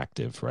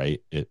extractive,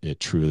 right? It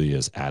truly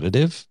is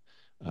additive.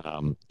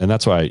 And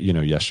that's why,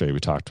 yesterday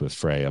we talked with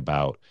Frey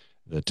about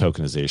the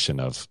tokenization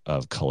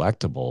of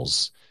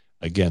collectibles.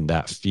 Again,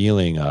 that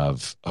feeling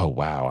of, oh,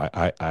 wow,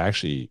 I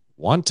actually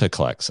want to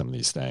collect some of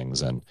these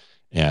things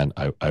and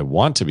I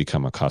want to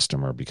become a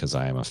customer because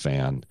I am a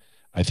fan.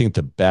 I think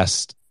the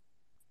best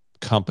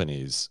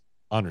companies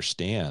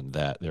understand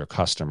that their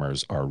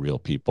customers are real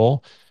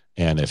people.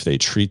 And if they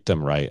treat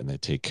them right and they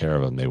take care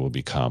of them, they will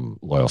become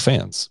loyal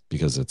fans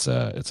because it's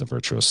a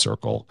virtuous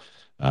circle.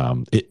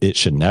 It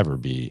should never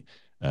be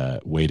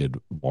weighted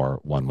more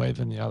one way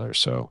than the other.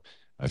 So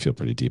I feel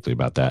pretty deeply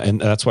about that. And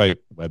that's why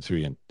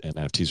Web3 and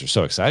NFTs are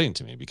so exciting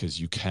to me,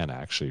 because you can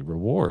actually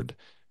reward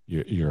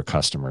your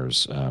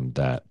customers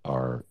that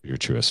are your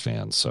truest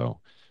fans. So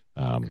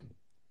a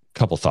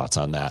couple thoughts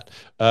on that.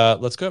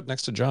 Let's go up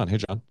next to John. Hey,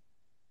 John.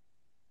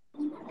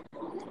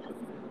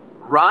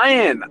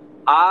 Ryan,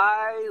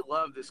 I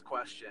love this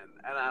question,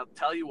 and I'll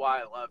tell you why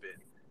I love it.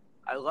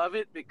 I love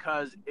it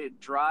because it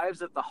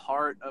drives at the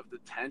heart of the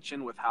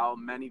tension with how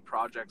many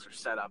projects are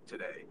set up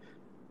today.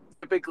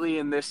 Typically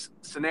in this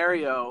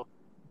scenario,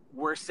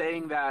 we're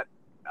saying that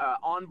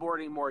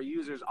onboarding more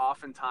users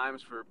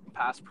oftentimes for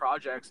past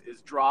projects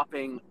is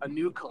dropping a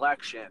new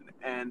collection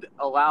and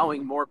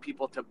allowing more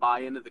people to buy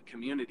into the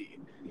community.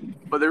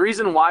 But the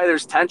reason why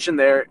there's tension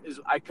there is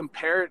I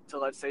compare it to,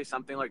 let's say,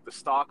 something like the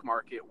stock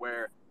market,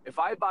 where if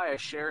I buy a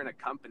share in a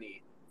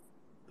company,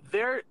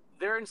 their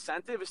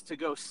incentive is to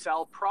go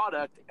sell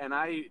product and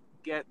I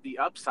get the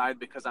upside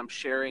because I'm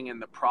sharing in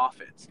the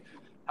profits.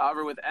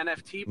 However, with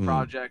NFT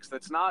projects,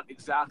 that's not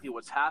exactly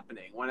what's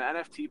happening. When an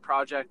NFT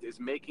project is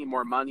making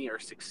more money or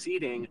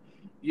succeeding,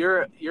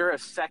 you're a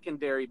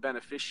secondary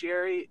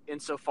beneficiary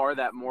insofar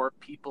that more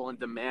people in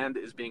demand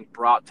is being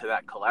brought to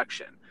that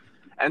collection.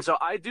 And so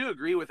I do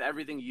agree with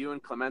everything you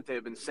and Clemente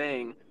have been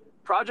saying.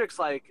 Projects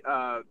like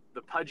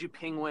the Pudgy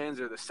Penguins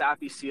or the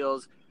Sappy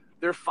Seals,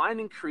 they're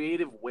finding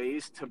creative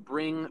ways to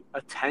bring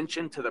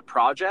attention to the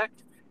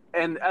project.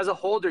 And as a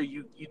holder,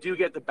 you do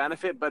get the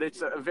benefit, but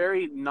it's a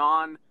very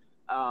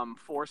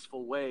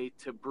forceful way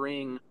to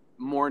bring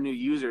more new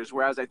users.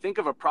 Whereas I think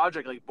of a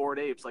project like Bored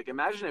Apes, like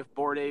imagine if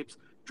Bored Apes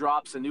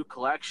drops a new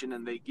collection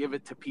and they give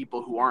it to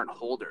people who aren't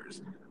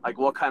holders. Like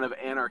what kind of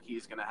anarchy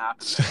is going to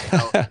happen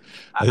there?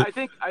 So I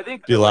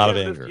think be a lot of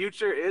the anger.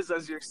 future is,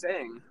 as you're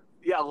saying,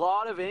 a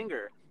lot of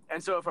anger.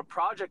 And so if a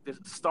project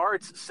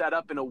starts set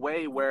up in a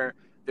way where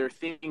they're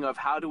thinking of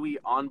how do we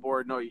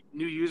onboard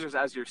new users,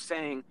 as you're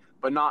saying,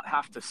 but not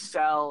have to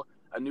sell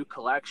a new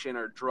collection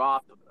or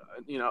drop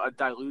a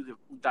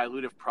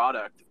dilutive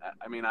product.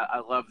 I mean, I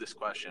love this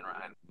question,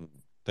 Ryan.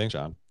 Thanks,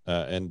 John.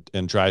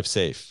 And drive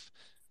safe.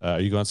 Are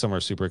you going somewhere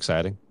super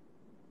exciting?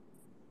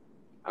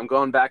 I'm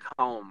going back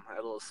home. I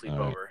had a little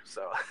sleepover.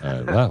 So.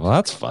 Well,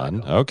 that's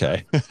fun.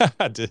 Okay.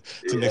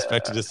 Didn't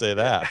expect you to say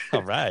that.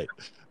 All right.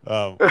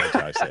 Well,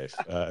 drive safe.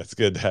 It's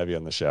good to have you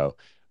on the show.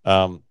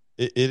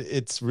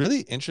 It's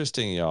really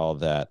interesting, y'all,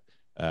 that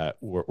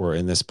we're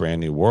in this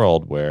brand new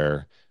world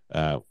where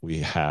we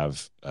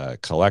have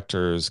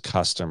collectors,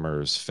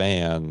 customers,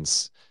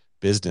 fans,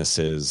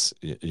 businesses,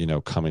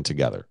 coming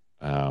together.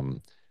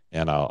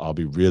 And I'll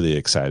be really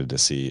excited to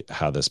see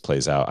how this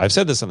plays out. I've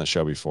said this on the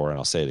show before, and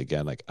I'll say it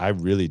again. Like, I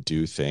really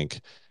do think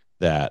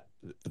that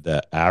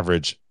the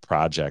average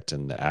project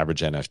and the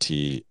average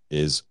NFT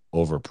is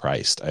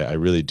overpriced. I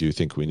really do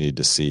think we need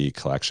to see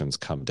collections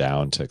come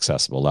down to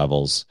accessible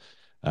levels.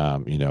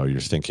 You're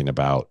thinking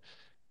about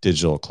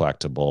digital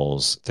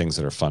collectibles, things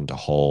that are fun to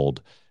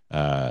hold,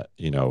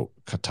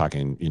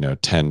 talking, $10,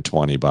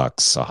 $20,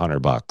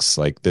 $100,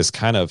 like this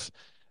kind of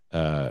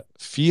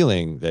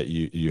feeling that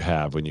you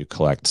have when you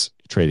collect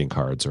trading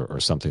cards or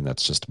something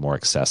that's just more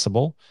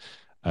accessible.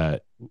 I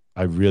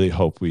really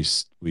hope we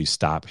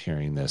stop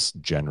hearing this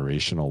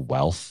generational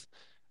wealth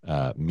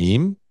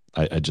meme.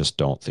 I just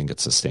don't think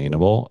it's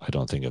sustainable. I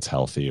don't think it's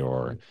healthy,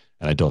 and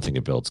I don't think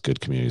it builds good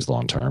communities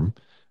long term.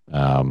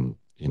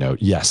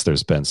 Yes,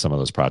 there's been some of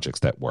those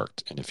projects that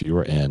worked, and if you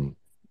were in,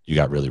 you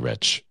got really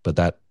rich, but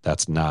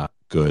that's not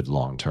good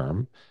long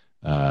term,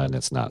 and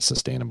it's not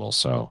sustainable.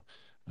 So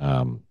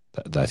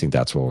I think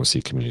that's where we'll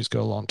see communities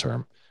go long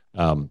term.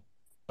 Want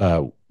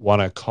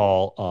to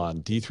call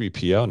on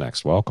D3PO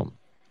next. Welcome.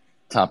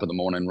 Top of the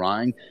morning,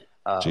 Ryan.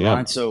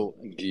 Ryan, so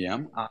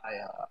GM,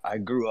 I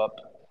grew up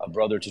a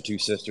brother to two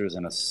sisters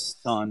and a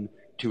son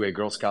to a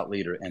Girl Scout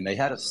leader, and they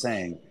had a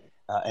saying,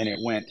 and it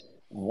went,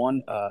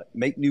 one,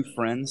 make new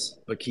friends,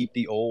 but keep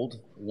the old.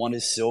 One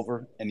is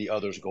silver and the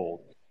other's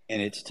gold.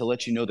 And it's to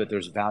let you know that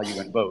there's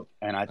value in both.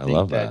 And I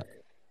think that,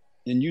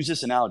 and use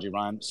this analogy,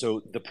 Ryan.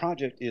 So the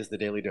project is the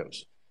Daily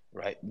Dose,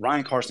 right?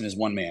 Ryan Carson is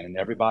one man, and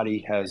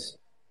everybody has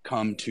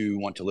come to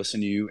want to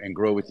listen to you and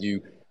grow with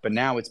you. But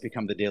now it's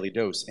become the Daily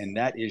Dose, and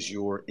that is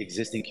your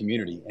existing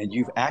community. And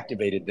you've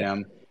activated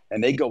them,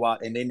 and they go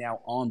out and they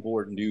now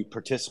onboard new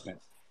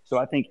participants. So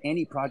I think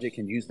any project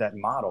can use that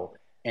model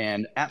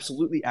and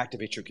absolutely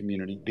activate your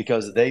community,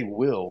 because they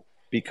will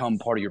become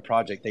part of your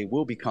project. They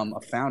will become a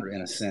founder in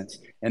a sense,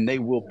 and they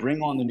will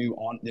bring on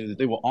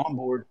they will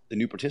onboard the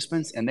new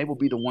participants, and they will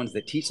be the ones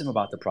that teach them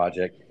about the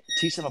project,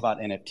 teach them about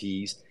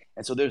NFTs.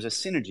 And so there's a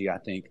synergy, I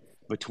think,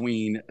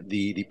 between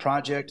the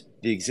project,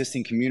 the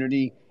existing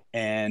community,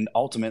 and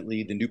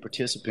ultimately the new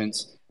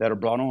participants that are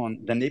brought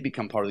on. Then they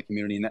become part of the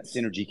community, and that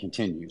synergy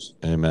continues.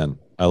 Amen.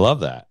 I love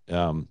that.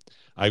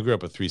 I grew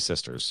up with three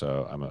sisters,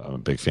 so I'm a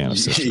big fan of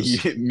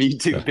sisters. Me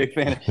too, big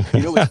fan.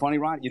 You know what's funny,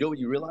 Ryan? You know what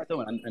you realize,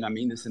 though, and I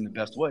mean this in the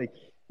best way,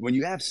 when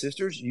you have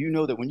sisters, you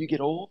know that when you get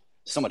old,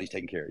 somebody's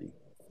taking care of you.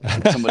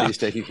 Somebody's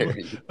taking care of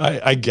you.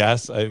 I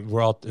guess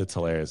it's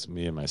hilarious.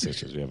 Me and my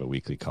sisters, we have a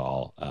weekly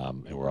call,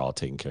 and we're all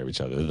taking care of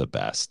each other. They're the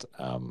best.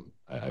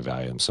 I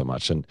value them so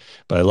much.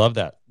 But I love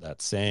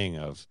that saying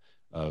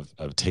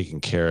of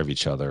taking care of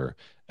each other.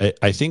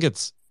 I think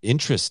it's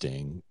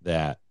interesting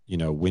that,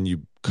 when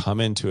you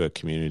come into a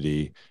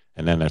community,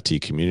 an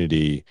NFT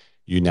community,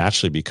 you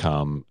naturally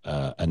become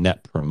a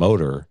net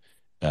promoter,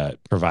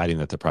 providing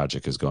that the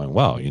project is going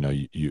well.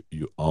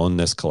 You own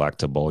this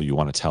collectible. You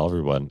want to tell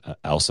everyone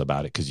else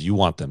about it because you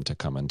want them to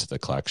come into the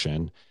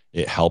collection.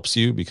 It helps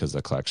you because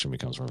the collection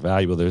becomes more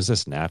valuable. There's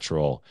this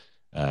natural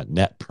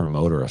net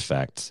promoter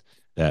effect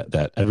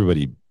that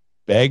everybody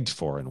begged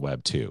for in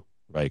Web 2.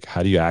 Like,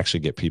 how do you actually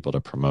get people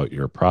to promote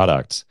your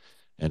product?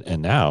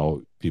 And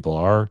now people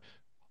are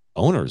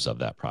owners of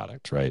that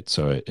product, right?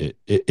 So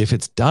if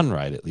it's done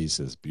right, at least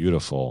it's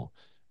beautiful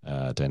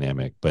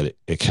dynamic, but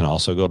it can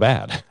also go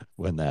bad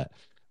when that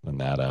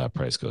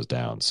price goes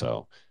down.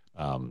 So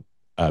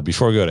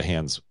before we go to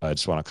hands, I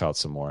just want to call out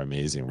some more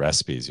amazing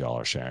recipes y'all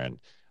are sharing.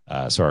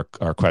 So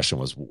our question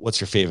was,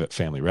 what's your favorite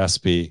family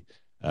recipe?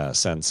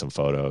 Send some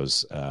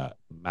photos.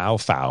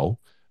 Maufau,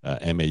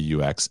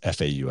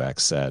 Mauxfaux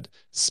said,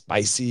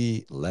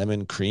 spicy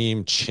lemon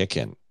cream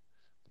chicken.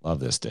 Love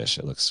this dish.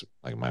 It looks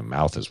like my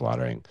mouth is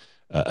watering.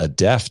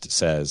 Adeft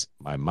says,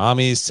 my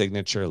mommy's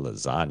signature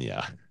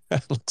lasagna.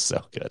 That looks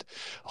so good.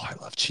 Oh, I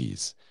love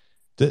cheese.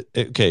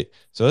 Okay,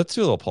 so let's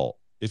do a little poll.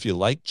 If you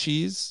like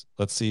cheese,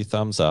 let's see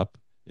thumbs up.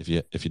 If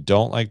you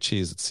don't like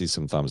cheese, let's see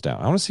some thumbs down.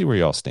 I want to see where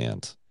y'all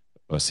stand.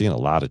 I'm seeing a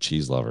lot of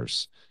cheese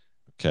lovers.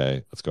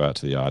 Okay, let's go out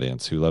to the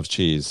audience. Who loves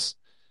cheese?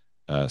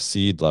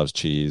 Seed loves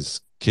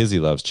cheese. Kizzy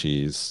loves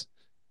cheese.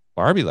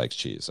 Barbie likes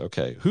cheese.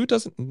 Okay, who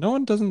doesn't? No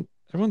one doesn't.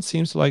 Everyone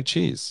seems to like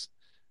cheese.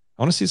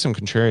 I want to see some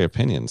contrary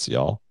opinions,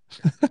 y'all.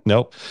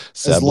 Nope.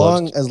 As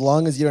long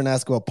as you don't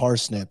ask about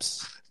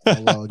parsnips,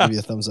 I'll give you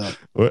a thumbs up.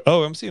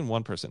 Oh, I'm seeing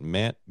one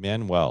person.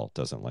 Manuel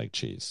doesn't like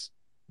cheese.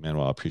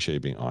 Manuel, I appreciate you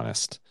being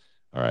honest.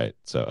 All right.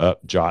 So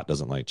Jot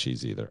doesn't like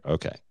cheese either.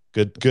 Okay.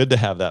 Good to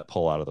have that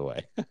poll out of the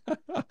way.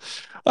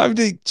 I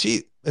mean,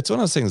 cheese. It's one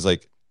of those things.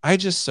 Like, I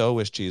just so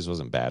wish cheese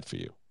wasn't bad for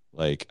you.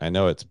 Like, I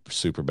know it's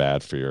super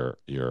bad for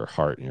your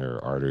heart and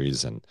your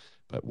arteries,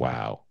 but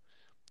wow.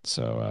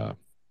 So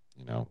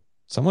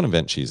someone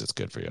invent cheese that's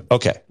good for you.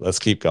 Okay, let's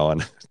keep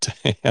going.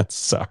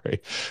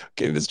 Sorry,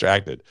 getting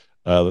distracted.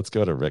 Let's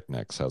go to Rick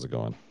next. How's it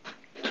going?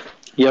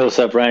 Yo, what's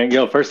up, Ryan?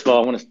 Yo, first of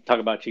all, I want to talk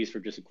about cheese for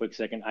just a quick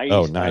second.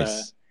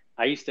 Nice.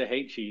 I used to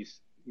hate cheese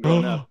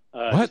growing up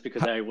just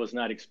because I was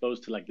not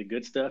exposed to like the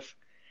good stuff.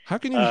 How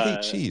can you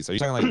hate cheese? Are you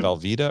talking like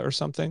Velveeta or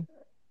something?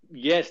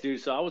 Yes, dude.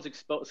 So I was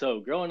exposed.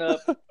 So growing up,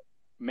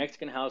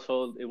 Mexican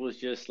household, it was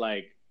just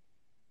like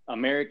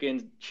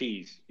American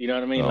cheese. You know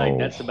what I mean? Like,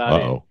 that's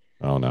about it.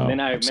 Oh no! And then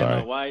I met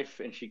my wife,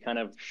 and she kind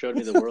of showed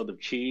me the world of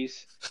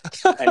cheese.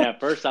 And at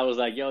first, I was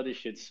like, "Yo, this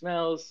shit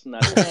smells."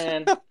 Not a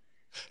fan.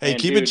 Hey,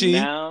 keep it G.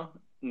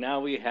 Now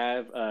we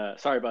have.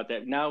 Sorry about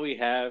that. Now we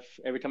have.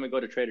 Every time we go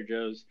to Trader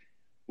Joe's,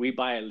 we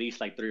buy at least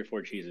like 3 or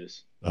 4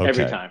 cheeses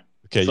every time.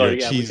 Okay, so, you're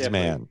a cheese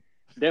man.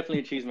 Definitely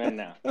a cheese man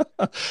now.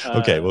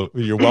 Okay, well,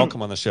 you're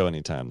welcome on the show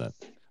anytime then.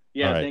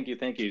 Yeah, right.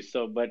 Thank you.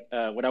 So, but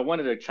what I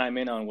wanted to chime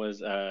in on was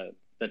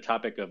the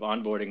topic of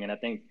onboarding, and I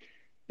think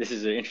this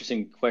is an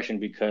interesting question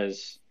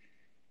because,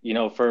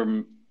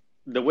 from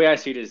the way I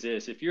see it is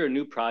this: if you're a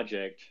new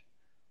project,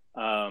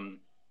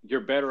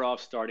 you're better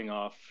off starting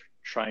off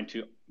trying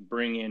to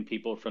bring in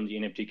people from the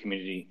NFT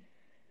community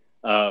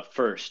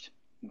first.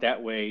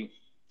 That way,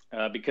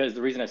 because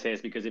the reason I say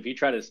is because if you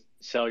try to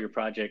sell your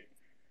project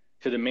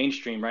to the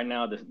mainstream right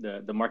now,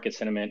 the market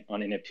sentiment on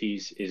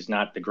NFTs is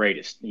not the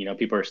greatest.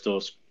 People are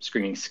still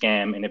screaming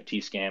scam, NFT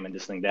scam, and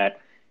this and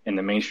that in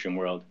the mainstream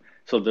world.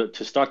 So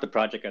to start the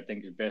project, I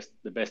think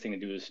the best thing to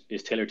do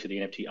is tailor to the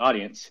NFT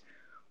audience.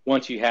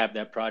 Once you have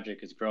that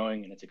project is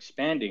growing and it's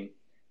expanding,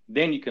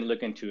 then you can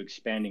look into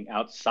expanding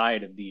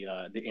outside of the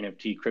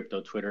NFT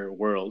crypto Twitter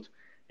world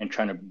and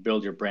trying to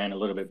build your brand a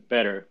little bit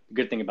better. The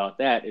good thing about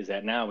that is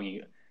that now when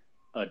you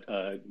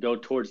go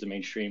towards the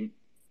mainstream,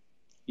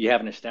 you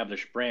have an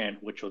established brand,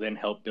 which will then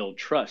help build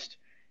trust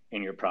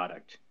in your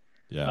product.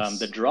 Yes.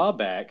 The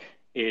drawback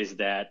is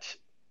that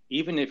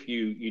even if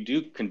you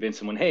do convince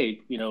someone, hey,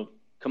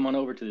 come on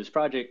over to this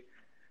project,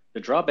 the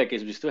drawback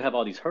is we still have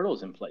all these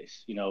hurdles in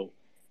place.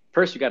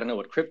 First you got to know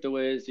what crypto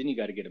is, then you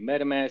got to get a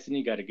MetaMask, then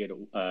you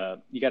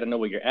got to know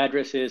what your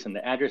address is, and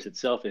the address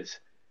itself is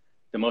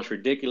the most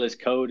ridiculous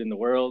code in the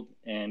world.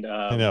 And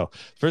I know.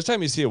 First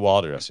time you see a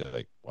wallet address, you're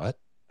like, what?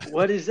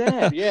 What is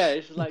that? Yeah,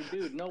 it's just like,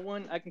 dude,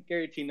 I can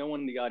guarantee no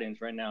one in the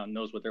audience right now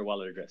knows what their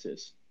wallet address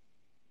is.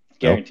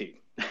 Guaranteed.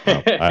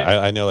 Nope.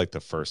 I know like the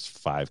first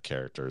 5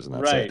 characters, and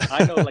that's right. it.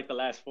 I know like the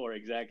last 4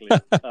 exactly.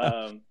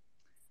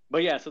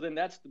 But yeah, so then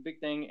that's the big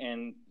thing.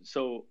 And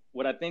so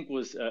what I think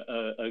was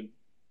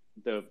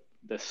the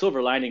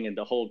silver lining in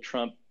the whole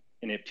Trump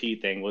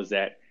NFT thing was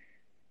that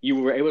you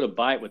were able to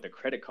buy it with a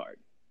credit card.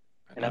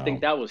 And I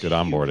think that was good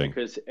onboarding,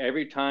 because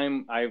every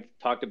time I've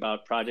talked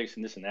about projects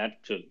and this and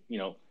that to,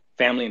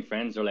 family and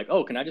friends, they're like,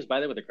 "Oh, can I just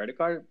buy that with a credit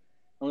card?"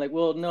 I'm like,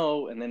 "Well,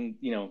 no." And then,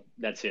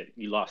 that's it.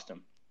 You lost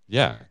them.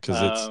 Yeah,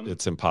 because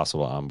it's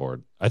impossible to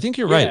onboard. I think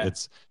you're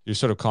right. You're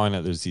sort of calling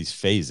it. There's these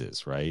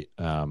phases, right,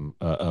 of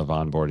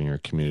onboarding your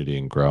community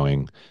and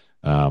growing.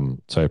 So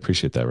I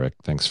appreciate that, Rick.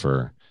 Thanks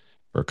for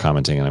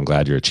commenting, and I'm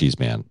glad you're a cheese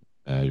man.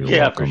 You're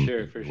welcome.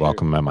 For sure.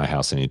 Welcome at my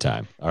house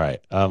anytime. All right,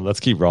 let's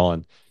keep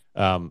rolling.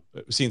 We've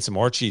seen some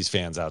more cheese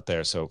fans out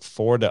there. So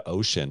For the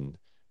Ocean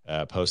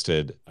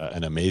posted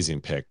an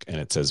amazing pic, and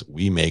it says,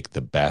 "We make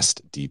the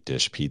best deep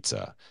dish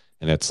pizza,"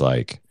 and it's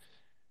like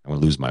I'm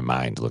gonna lose my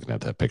mind looking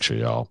at that picture,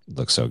 y'all. It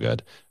looks so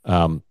good.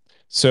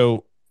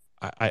 So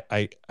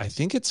I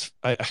think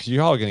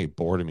you all are gonna get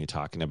bored of me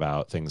talking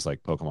about things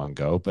like Pokemon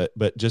Go,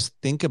 but just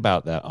think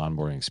about that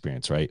onboarding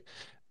experience, right?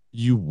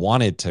 You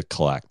wanted to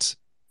collect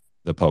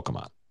the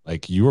Pokemon.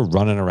 Like you were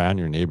running around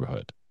your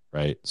neighborhood,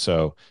 right?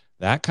 So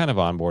that kind of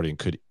onboarding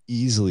could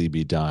easily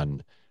be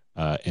done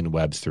in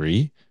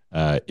Web3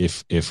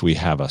 if we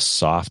have a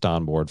soft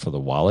onboard for the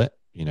wallet,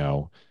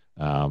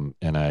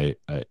 and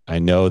I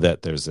know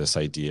that there's this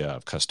idea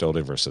of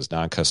custodial versus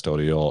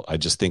non-custodial. I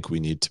just think we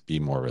need to be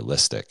more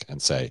realistic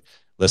and say,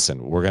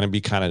 listen, we're going to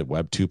be kind of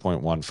Web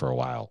 2.1 for a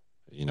while.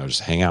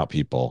 Just hang out,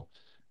 people,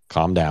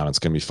 calm down. It's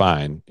going to be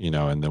fine,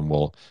 and then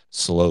we'll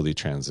slowly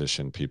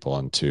transition people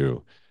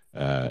into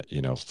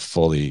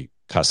fully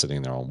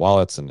custodying their own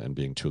wallets and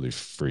being truly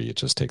free. It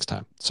just takes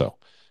time. So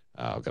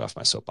I'll get off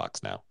my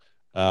soapbox now.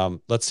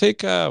 Let's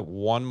take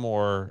one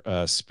more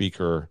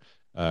speaker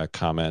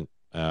comment,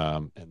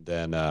 and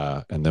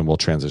then we'll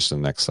transition to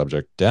the next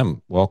subject.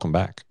 Dem, welcome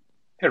back.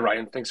 Hey,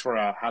 Ryan. Thanks for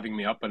having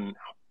me up and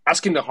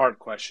asking the hard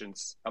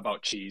questions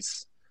about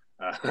cheese.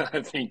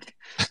 I think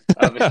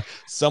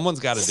someone's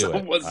got to do it.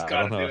 Someone's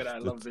got to do it. I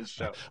love this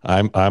show.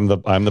 I'm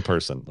the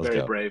person. Let's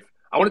Very go. brave.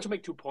 I wanted to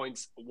make 2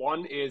 points.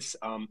 One is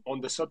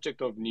on the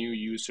subject of new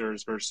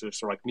users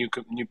versus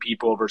new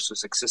people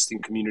versus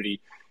existing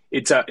community.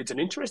 It's an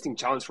interesting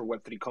challenge for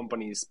Web3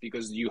 companies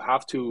because you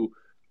have to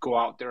go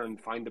out there and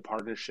find the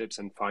partnerships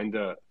and find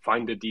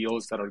the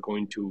deals that are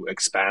going to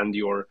expand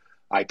your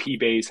IP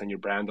base and your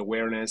brand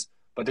awareness.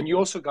 But then you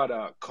also got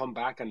to come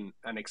back and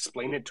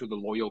explain it to the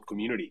loyal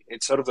community.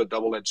 It's sort of the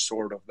double-edged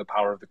sword of the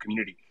power of the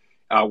community.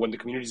 When the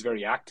community is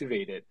very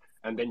activated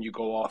and then you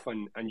go off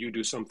and you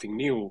do something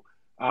new,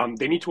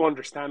 they need to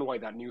understand why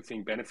that new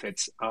thing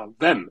benefits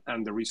them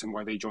and the reason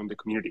why they joined the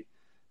community.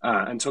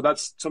 And so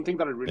that's something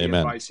that I really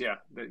Amen. advise. Yeah,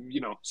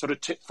 sort of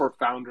tip for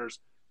founders,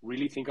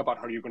 really think about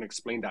how you're going to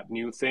explain that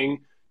new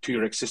thing to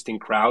your existing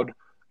crowd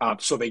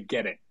so they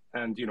get it.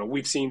 And,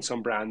 we've seen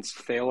some brands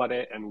fail at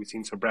it and we've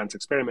seen some brands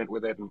experiment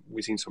with it and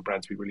we've seen some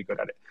brands be really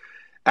good at it.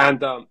 And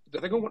the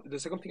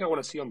second thing I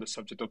want to see on the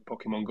subject of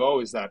Pokemon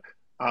Go is that,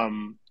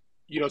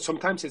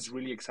 sometimes it's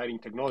really exciting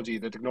technology.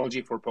 The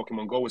technology for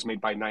Pokemon Go was made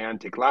by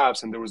Niantic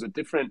Labs and there was a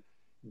different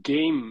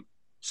game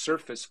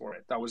surface for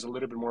it that was a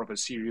little bit more of a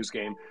serious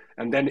game.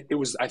 And then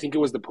I think it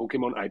was the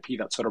Pokemon IP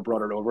that sort of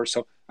brought it over.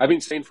 So I've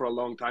been saying for a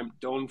long time,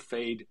 don't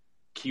fade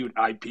cute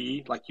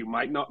IP. Like you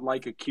might not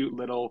like a cute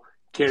little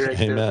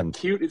character. Amen.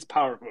 Cute is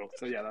powerful.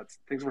 So yeah,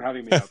 thanks for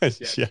having me up. Yeah,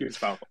 Yeah. Cute is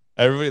powerful.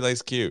 Everybody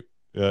likes cute.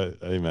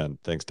 Amen.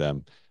 Thanks,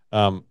 Dem.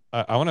 I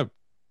want to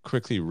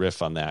quickly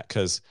riff on that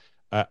because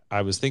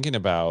I was thinking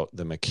about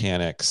the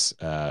mechanics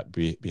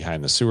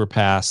behind the sewer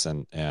pass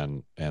and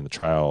the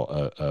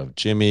trial of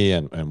Jimmy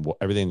and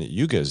everything that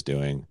Yuga's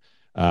doing.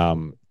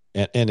 And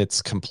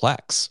it's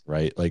complex,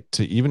 right? Like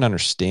to even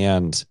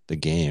understand the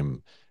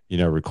game,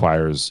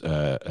 requires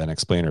an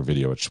explainer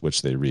video,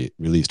 which they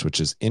released,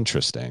 which is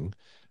interesting.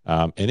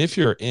 And if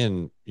you're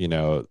in,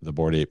 the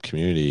Bored Ape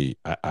community,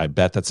 I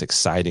bet that's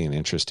exciting and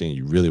interesting.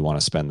 You really want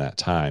to spend that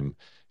time.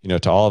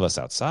 To all of us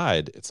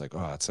outside, it's like,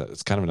 oh,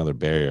 it's kind of another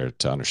barrier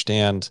to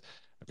understand.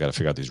 I've got to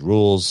figure out these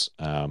rules,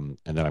 and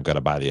then I've got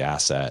to buy the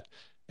asset,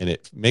 and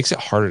it makes it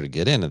harder to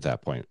get in at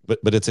that point.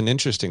 But it's an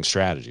interesting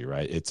strategy,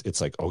 right? It's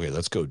like, okay,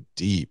 let's go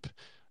deep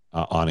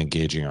on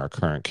engaging our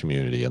current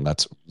community, and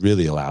let's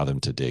really allow them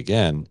to dig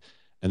in.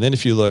 And then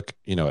if you look,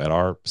 at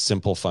our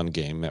simple, fun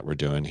game that we're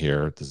doing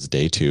here, this is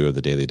day 2 of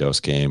the Daily Dose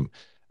game.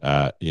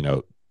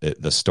 The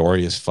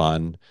story is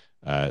fun.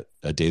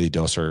 A daily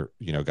doser,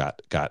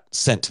 got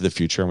sent to the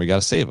future, and we got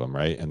to save them,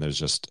 right? And there's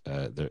just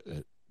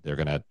they're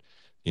gonna,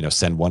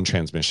 send one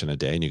transmission a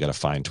day, and you got to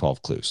find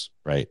 12 clues,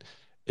 right?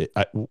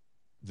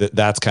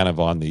 That's kind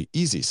of on the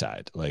easy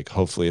side. Like,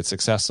 hopefully, it's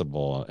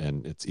accessible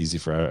and it's easy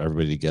for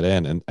everybody to get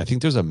in. And I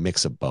think there's a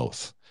mix of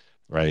both,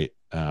 right?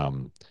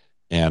 And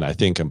I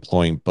think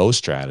employing both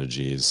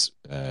strategies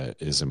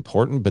is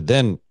important, but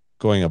then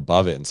going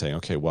above it and saying,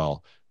 okay,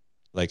 well,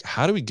 like,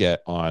 how do we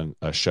get on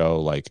a show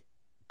like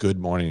Good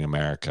Morning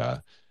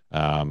America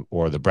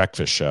or the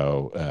Breakfast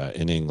Show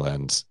in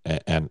England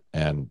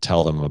and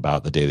tell them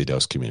about the Daily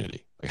Dose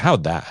community? Like, how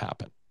would that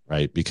happen,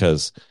 right?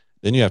 Because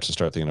then you have to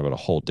start thinking about a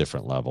whole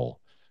different level.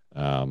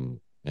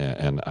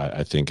 And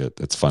I think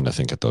it's fun to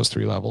think at those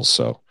 3 levels.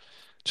 So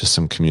just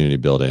some community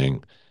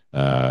building,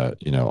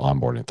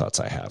 onboarding thoughts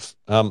I have.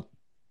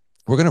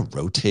 We're going to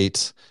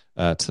rotate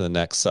to the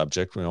next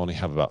subject. We only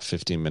have about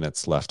 15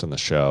 minutes left in the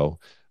show.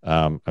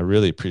 I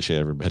really appreciate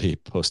everybody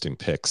posting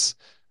pics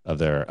of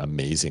their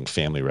amazing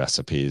family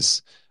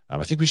recipes.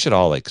 I think we should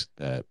all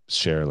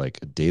share a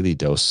Daily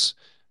Dose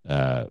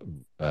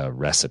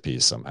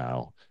recipes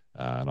somehow.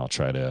 And I'll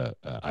try to,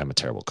 I'm a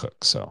terrible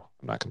cook, so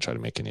I'm not going to try to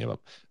make any of them.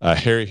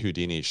 Harry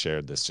Houdini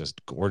shared this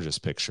just gorgeous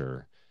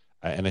picture.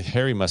 And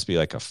Harry must be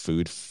like a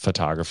food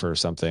photographer or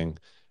something.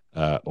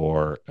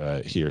 or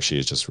he or she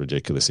is just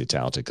ridiculously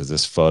talented, because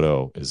this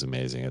photo is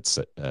amazing. It's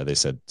they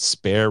said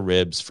spare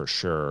ribs for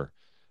sure.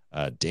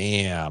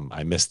 Damn,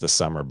 I missed the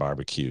summer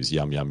barbecues.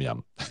 Yum, yum,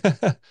 yum.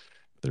 The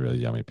really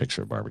yummy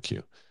picture of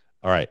barbecue.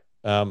 All right.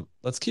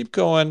 Let's keep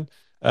going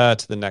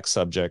to the next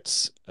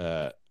subject.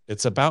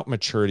 It's about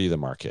maturity of the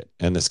market.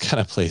 And this kind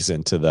of plays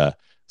into the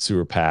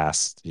sewer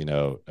pass,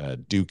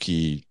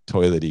 dookie,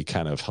 toilety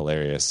kind of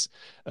hilarious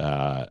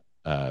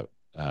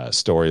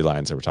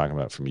storylines that we're talking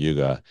about from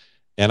Yuga.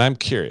 And I'm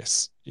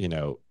curious,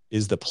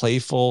 is the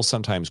playful,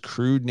 sometimes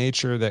crude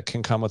nature that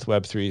can come with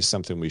Web3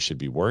 something we should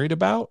be worried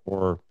about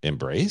or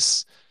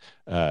embrace?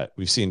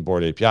 We've seen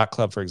Bored Ape Yacht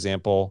Club, for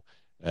example,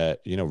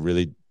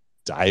 really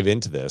dive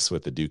into this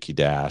with the Dookie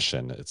Dash,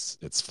 and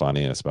it's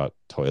funny, and it's about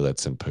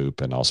toilets and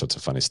poop and all sorts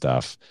of funny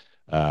stuff.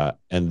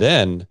 And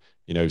then,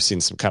 we've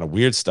seen some kind of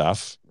weird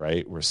stuff,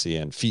 right? We're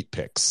seeing feet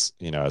pics,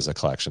 as a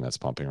collection that's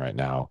pumping right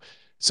now.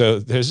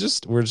 So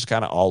we're just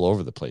kind of all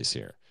over the place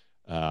here.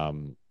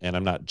 And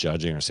I'm not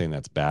judging or saying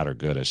that's bad or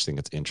good. I just think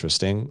it's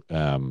interesting.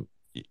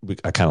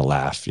 I kind of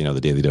laugh,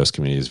 the Daily Dose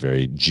community is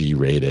very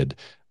G-rated.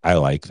 I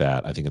like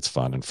that. I think it's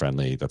fun and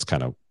friendly.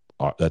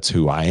 That's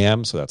who I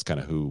am. So that's kind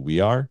of who we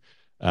are.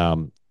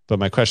 But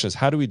my question is,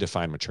 how do we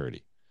define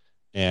maturity?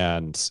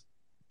 And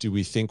do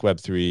we think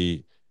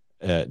Web3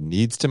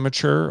 needs to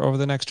mature over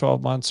the next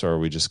 12 months, or are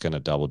we just going to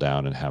double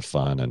down and have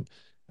fun? And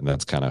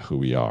that's kind of who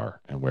we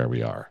are and where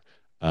we are.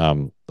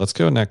 Let's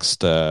go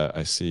next.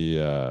 I see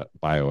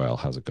BioL.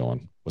 How's it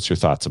going? What's your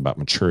thoughts about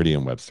maturity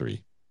in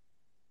Web3?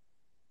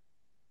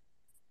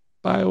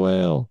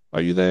 BioL,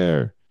 are you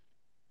there?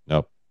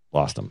 Nope,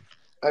 lost him.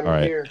 I'm All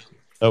right. here.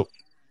 Oh,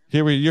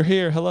 you're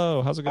here.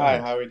 Hello, how's it going? Hi,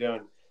 how are we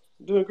doing?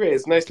 I'm doing great.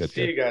 It's nice to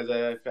see Good. you guys.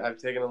 I've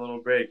taken a little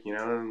break,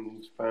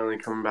 and finally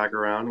coming back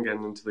around and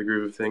getting into the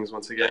groove of things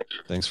once again.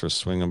 Thanks for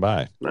swinging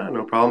by.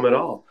 No problem at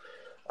all.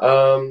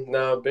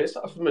 Now, based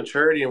off of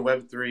maturity in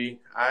Web3,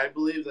 I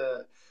believe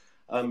that,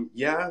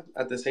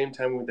 at the same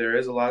time, there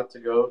is a lot to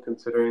go,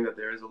 considering that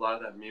there is a lot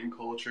of that meme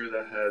culture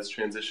that has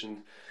transitioned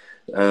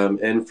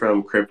in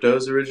from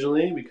cryptos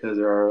originally, because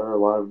there are a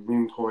lot of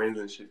meme coins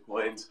and shit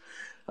coins,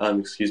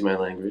 excuse my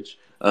language,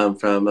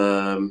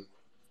 from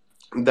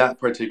that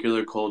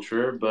particular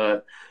culture.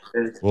 But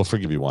we'll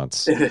forgive you once.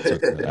 So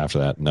after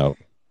that, no.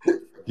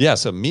 Yeah,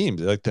 so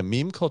memes, like the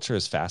meme culture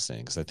is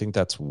fascinating, because I think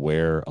that's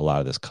where a lot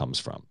of this comes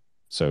from.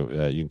 So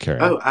you can carry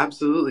on. Oh,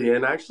 absolutely.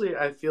 And actually,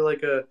 I feel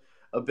like a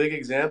big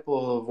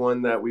example of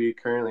one that we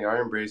currently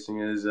are embracing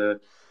is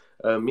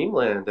Meme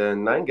Land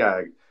and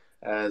 9gag,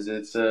 as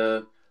it's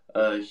a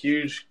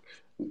huge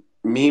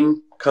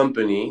meme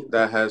company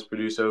that has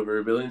produced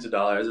over billions of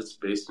dollars. It's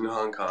based in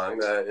Hong Kong,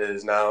 that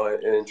is now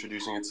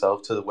introducing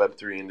itself to the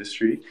Web3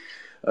 industry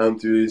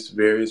through these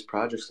various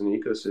projects and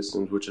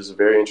ecosystems, which is a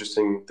very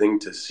interesting thing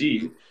to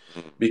see.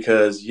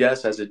 Because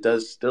yes, as it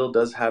still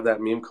does have that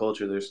meme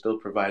culture, they're still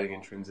providing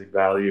intrinsic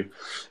value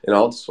in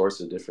all sorts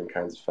of different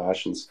kinds of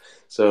fashions.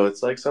 So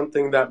it's like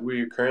something that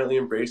we're currently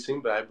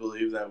embracing, but I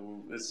believe that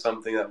it's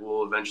something that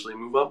will eventually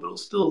move up. But it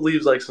still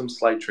leaves like some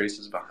slight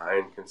traces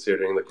behind,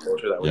 considering the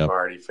culture that we've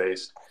already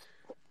faced.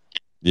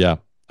 Yeah,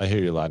 I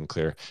hear you loud and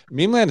clear.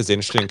 Meme Land is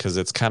interesting because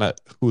it's kind of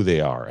who they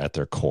are at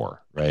their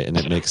core, right? And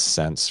it makes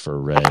sense for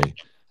Ray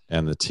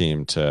and the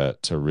team to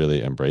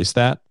really embrace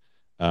that.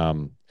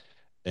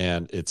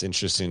 And it's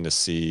interesting to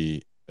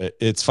see.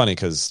 It's funny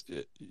because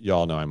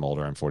y'all know I'm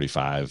older. I'm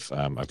 45.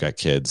 I've got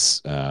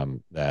kids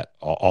that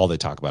all they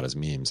talk about is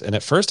memes. And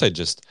at first,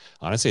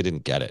 honestly, I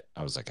didn't get it.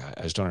 I was like,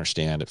 I just don't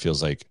understand. It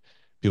feels like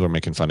people are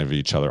making fun of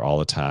each other all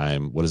the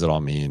time. What does it all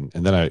mean?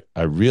 And then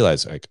I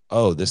realized, like,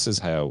 oh, this is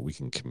how we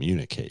can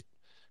communicate.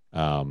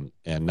 And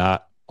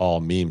not all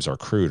memes are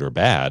crude or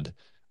bad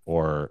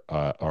or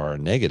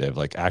negative.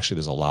 Like, actually,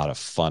 there's a lot of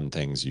fun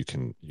things you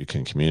can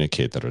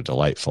communicate that are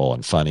delightful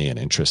and funny and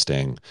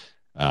interesting.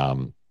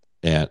 And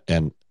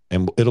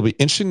it'll be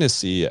interesting to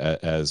see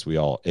as we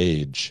all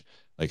age,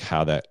 like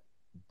how that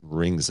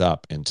rings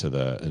up into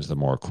the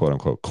more quote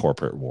unquote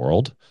corporate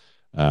world,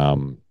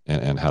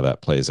 and how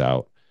that plays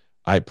out.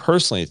 I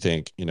personally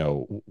think,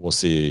 we'll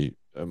see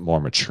more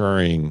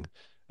maturing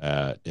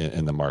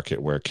in the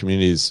market where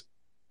communities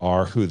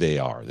are who they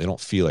are. They don't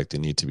feel like they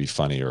need to be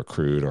funny or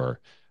crude or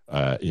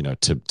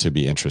to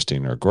be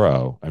interesting or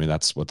grow. I mean,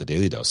 that's what the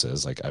Daily Dose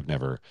is. Like, I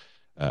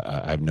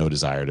have no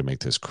desire to make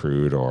this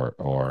crude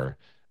or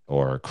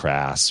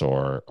crass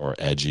or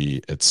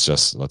edgy. It's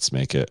just, let's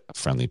make it a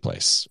friendly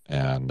place.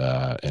 And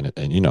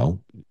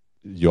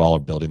you all are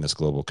building this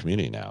global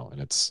community now, and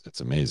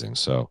it's amazing.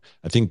 So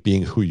I think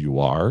being who you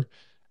are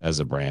as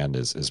a brand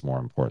is more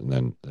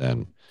important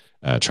than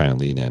trying to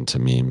lean into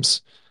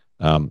memes.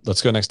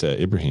 Let's go next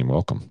to Ibrahim.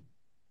 Welcome.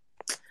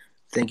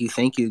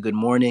 Thank you. Good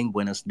morning.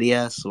 Buenos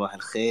dias. Swah al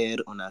khair.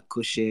 Una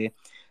kushe.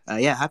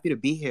 Happy to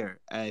be here.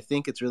 I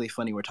think it's really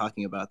funny we're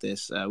talking about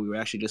this. We were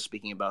actually just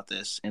speaking about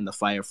this in the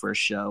Fire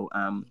First show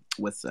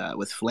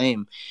with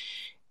Flame.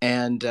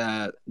 And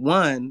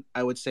one,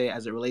 I would say,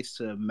 as it relates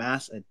to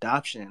mass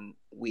adoption,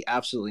 we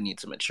absolutely need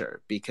to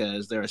mature,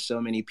 because there are so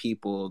many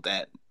people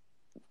that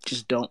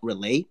just don't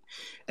relate.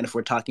 And if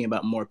we're talking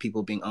about more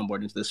people being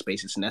onboarded into the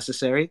space, it's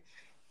necessary.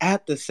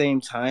 At the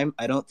same time,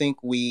 I don't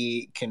think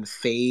we can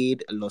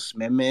fade los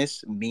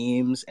memes,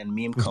 memes, and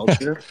meme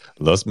culture.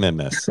 Los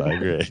memes, I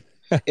agree.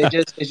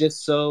 It's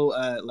just so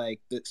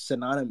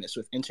synonymous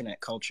with internet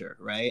culture,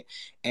 right?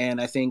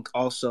 And I think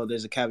also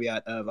there's a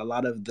caveat of a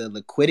lot of the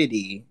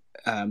liquidity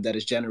that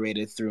is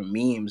generated through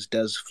memes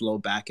does flow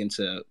back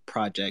into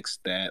projects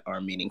that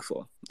are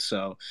meaningful.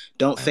 So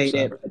don't fade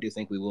it. I do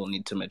think we will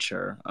need to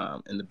mature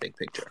in the big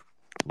picture.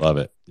 Love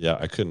it. Yeah,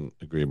 I couldn't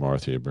agree more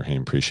with you,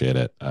 Ibrahim. Appreciate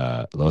it.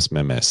 Los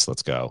memes,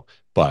 let's go.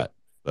 But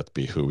let's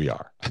be who we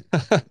are.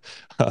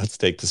 Let's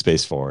take the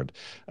space forward.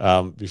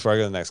 Before I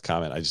go to the next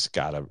comment, I just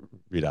got to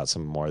read out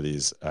some more of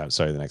these.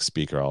 The next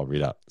speaker, I'll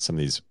read out some of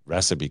these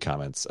recipe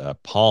comments.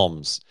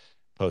 Palms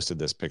posted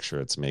this picture.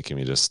 It's making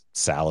me just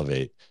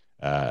salivate.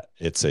 I'll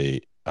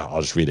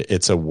just read it.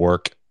 It's a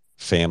work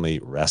family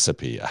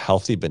recipe, a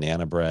healthy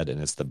banana bread,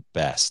 and it's the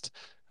best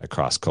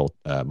across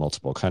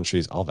multiple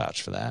countries. I'll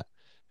vouch for that.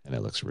 And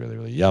it looks really,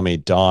 really yummy.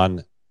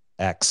 Dawn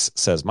X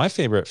says, my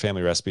favorite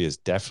family recipe is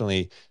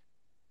definitely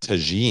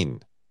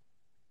tagine.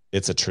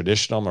 It's a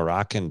traditional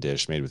Moroccan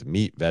dish made with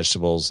meat,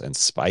 vegetables, and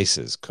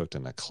spices cooked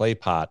in a clay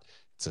pot.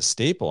 It's a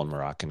staple in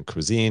Moroccan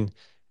cuisine,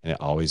 and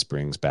it always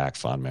brings back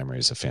fond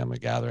memories of family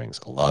gatherings.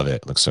 I love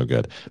it. It looks so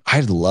good.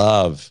 I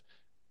love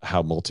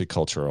how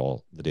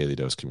multicultural the Daily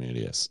Dose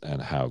community is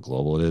and how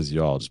global it is.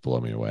 You all just blow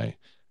me away.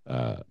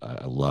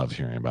 I love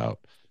hearing about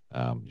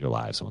your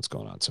lives and what's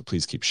going on. So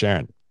please keep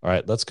sharing. All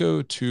right, let's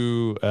go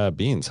to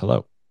Beans.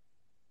 Hello.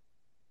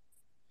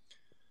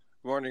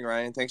 Morning,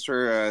 Ryan. Thanks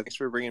for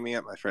bringing me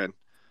up, my friend.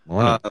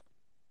 Morning.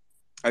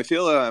 I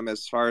feel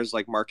as far as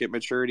like market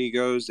maturity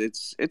goes,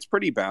 it's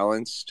pretty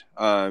balanced.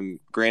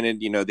 Granted,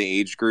 the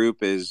age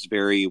group is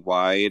very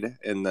wide,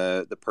 and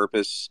the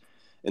purpose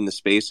in the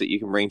space that you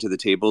can bring to the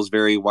table is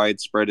very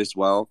widespread as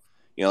well.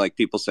 Like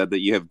people said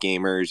that you have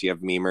gamers, you have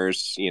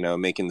memers,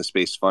 making the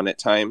space fun at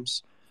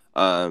times.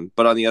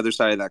 But on the other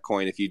side of that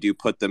coin, if you do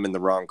put them in the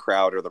wrong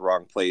crowd or the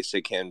wrong place,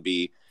 it can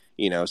be,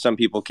 some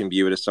people can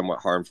view it as somewhat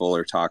harmful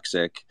or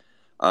toxic.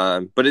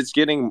 But it's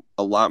getting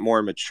a lot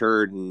more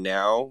matured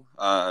now,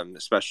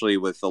 especially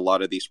with a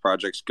lot of these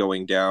projects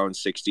going down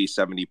 60,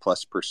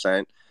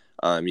 70+%.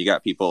 You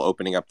got people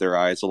opening up their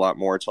eyes a lot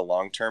more to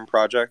long-term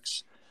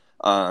projects,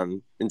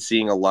 and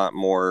seeing a lot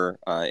more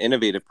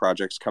innovative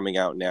projects coming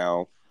out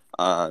now.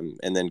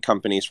 And then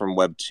companies from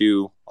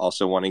Web2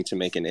 also wanting to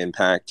make an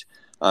impact.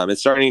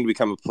 It's starting to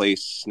become a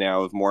place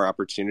now of more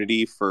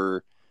opportunity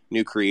for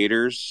new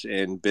creators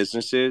and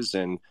businesses,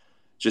 and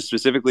just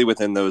specifically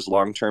within those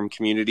long-term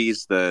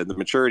communities, the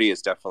maturity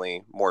is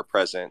definitely more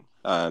present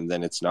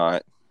than it's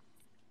not.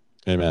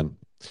 Amen.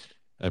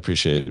 I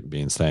appreciate it,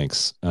 Beans.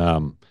 Thanks.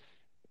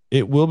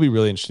 It will be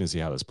really interesting to see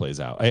how this plays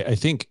out. I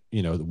think,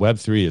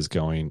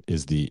 Web3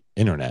 is the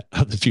internet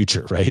of the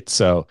future, right?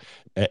 So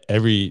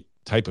every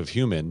type of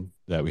human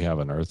that we have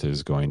on Earth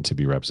is going to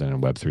be represented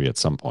in Web3 at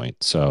some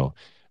point. So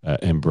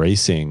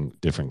embracing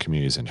different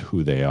communities and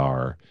who they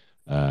are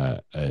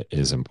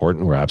is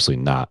important. We're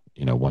absolutely not,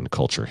 one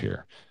culture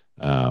here,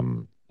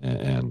 and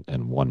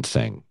one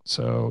thing.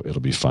 So it'll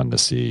be fun to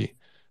see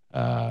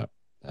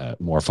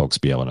more folks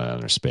be able to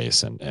enter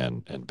space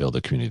and build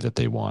a community that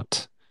they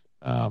want,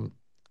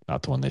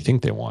 not the one they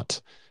think they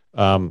want.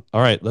 All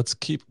right, let's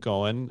keep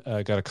going.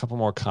 Got a couple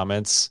more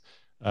comments.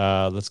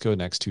 Let's go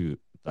next to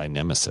thy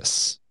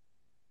nemesis.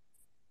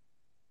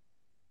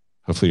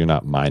 Hopefully you're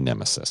not my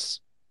nemesis.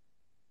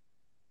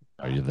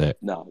 Are you there?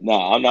 No,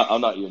 I'm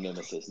not your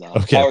nemesis now.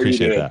 Okay, I How are you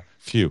appreciate doing? that.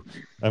 Phew.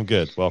 I'm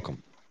good.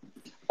 Welcome.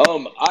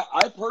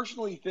 I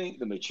personally think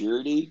the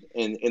maturity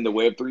in the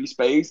Web3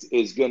 space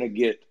is going to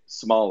get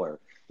smaller.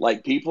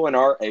 Like people in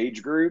our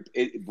age group,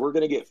 we're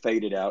going to get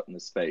faded out in the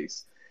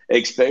space,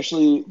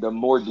 especially the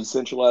more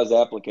decentralized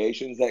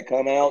applications that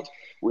come out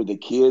where the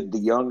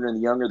younger and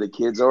the younger the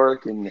kids are,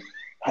 can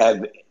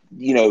have,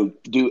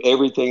 do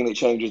everything that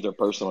changes their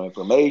personal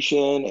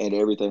information and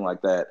everything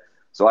like that.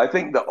 So I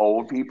think the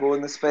old people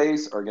in the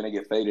space are going to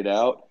get faded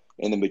out,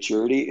 and the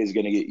maturity is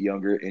going to get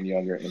younger and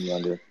younger and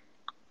younger.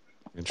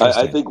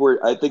 I think we're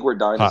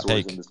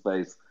dinosaurs in the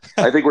space.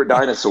 I think we're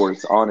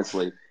dinosaurs,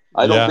 honestly.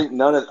 I don't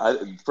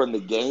think from the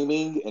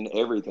gaming and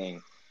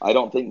everything, I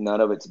don't think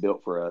none of it's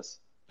built for us.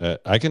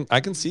 I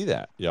can see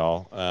that,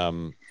 y'all.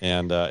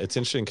 And it's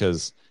interesting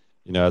because,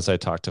 as I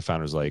talk to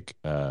founders like,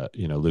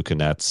 Luca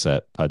Netz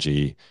at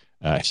Pudgy,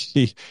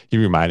 he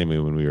reminded me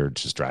when we were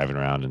just driving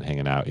around and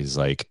hanging out. He's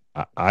like,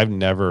 I've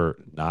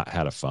never not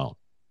had a phone.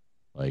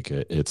 Like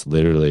it's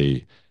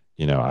literally,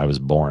 I was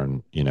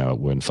born,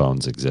 when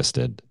phones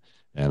existed,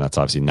 and that's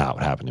obviously not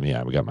what happened to me.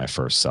 I got my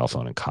first cell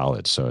phone in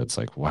college. So it's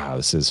like, wow,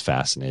 this is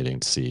fascinating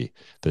to see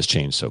this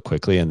change so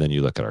quickly. And then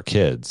you look at our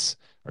kids,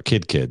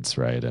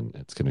 right? And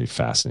it's going to be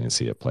fascinating to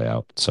see it play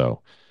out.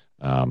 So,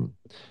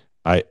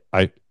 I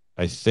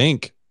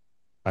think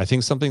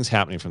something's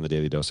happening from the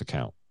Daily Dose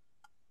account.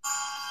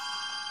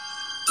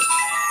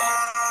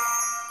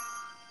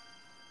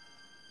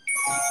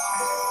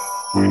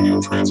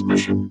 Radio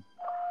transmission.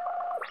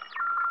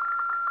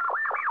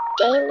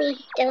 Daily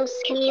Dose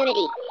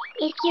community,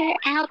 if you're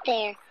out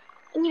there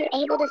and you're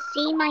able to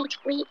see my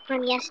tweet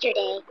from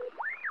yesterday,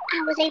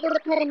 I was able to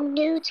put a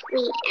new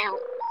tweet out.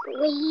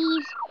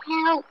 Please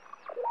help.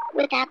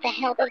 Without the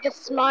help of the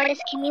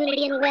smartest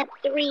community in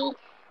Web3,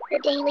 the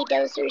Daily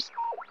Dosers,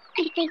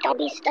 I think I'll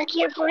be stuck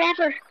here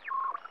forever.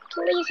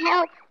 Please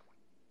help.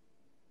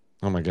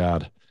 Oh my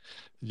God.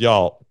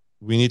 Y'all,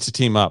 we need to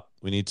team up.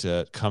 We need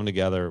to come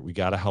together. We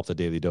got to help the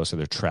Daily Doser.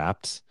 They're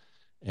trapped.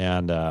 They've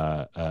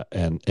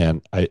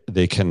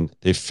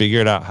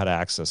figured out how to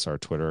access our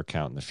Twitter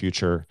account in the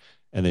future,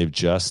 and they've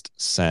just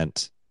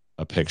sent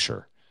a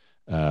picture.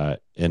 And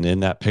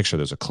in that picture,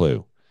 there's a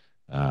clue.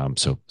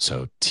 So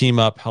team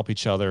up, help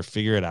each other,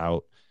 figure it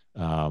out.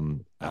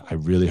 I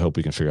really hope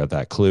we can figure out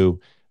that clue.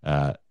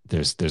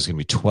 There's going to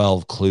be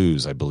 12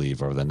 clues, I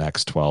believe, over the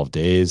next 12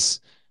 days.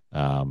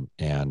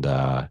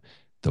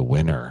 The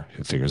winner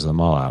who figures them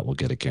all out will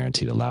get a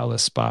guaranteed allow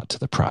list spot to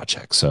the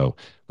project. So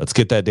let's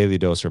get that Daily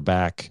Doser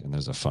back, and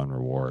there's a fun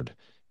reward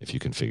if you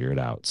can figure it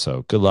out.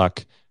 So good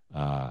luck,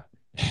 I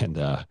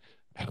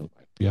hope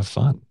you have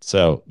fun.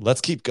 So let's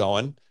keep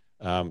going.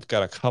 We've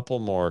got a couple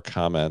more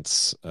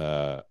comments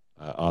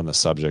on the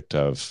subject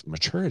of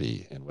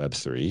maturity in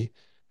Web3,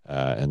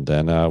 and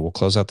then we'll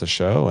close out the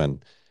show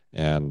and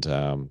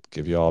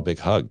give you all a big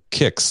hug.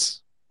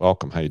 Kix,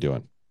 welcome. How you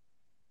doing?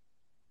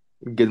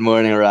 Good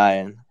morning,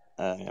 Ryan.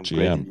 I'm GM.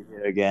 great to be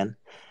here again.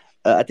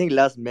 I think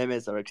last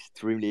minutes are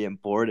extremely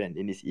important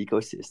in this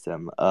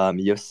ecosystem.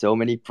 You have so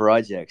many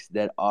projects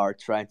that are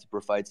trying to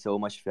provide so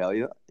much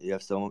value. You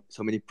have so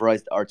many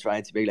projects that are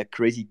trying to make like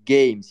crazy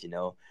games.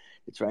 They're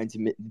trying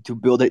to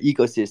build their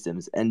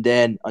ecosystems. And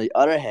then on the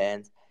other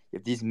hand, you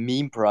have these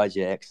meme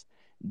projects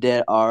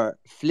that are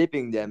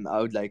flipping them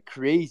out like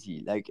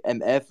crazy, like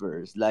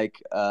MFers,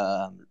 like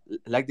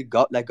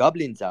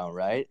Goblin Town,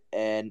 right?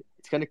 And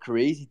it's kind of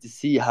crazy to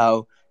see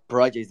how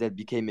projects that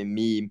became a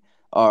meme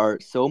are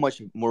so much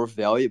more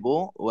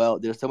valuable. Well,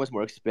 they're so much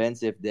more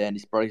expensive than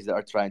these projects that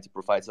are trying to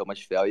provide so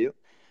much value.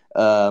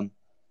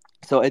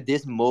 So at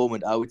this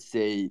moment, I would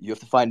say you have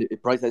to find a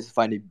project has to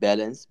find a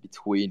balance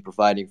between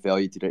providing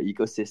value to their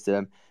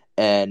ecosystem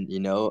and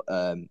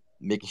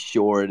making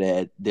sure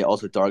that they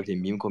also target a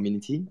meme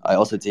community. I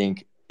also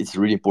think it's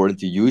really important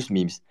to use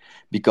memes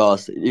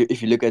because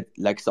if you look at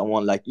like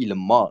someone like Elon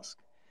Musk,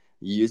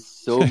 he used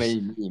so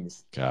many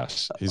memes.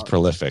 Gosh, he's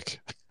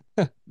prolific.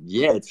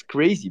 Yeah, it's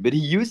crazy, but he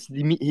used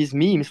his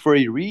memes for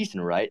a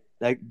reason, right?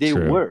 Like they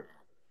work.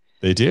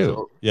 They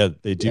do. So,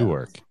 they do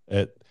work.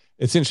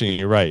 It's interesting.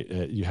 You're right.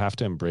 You have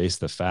to embrace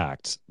the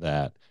fact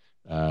that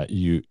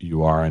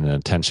you are in an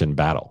attention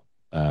battle,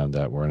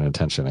 that we're in an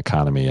attention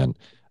economy. And,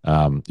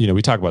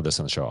 we talk about this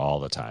on the show all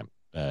the time.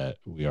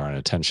 We are an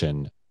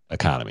attention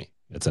economy.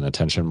 It's an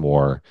attention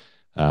war.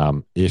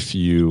 If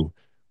you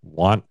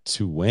want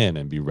to win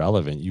and be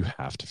relevant, you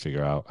have to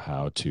figure out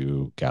how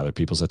to gather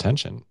people's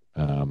attention.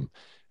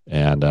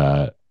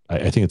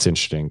 I think it's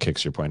interesting,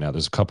 Kix, you're pointing out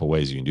there's a couple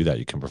ways you can do that.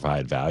 You can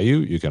provide value.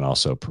 You can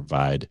also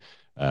provide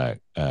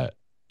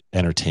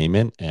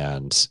entertainment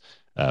and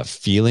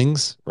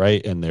feelings,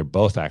 right? And they're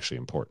both actually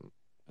important.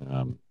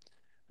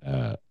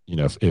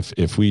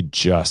 If we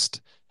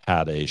just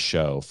had a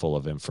show full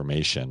of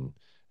information,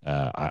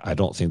 I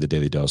don't think the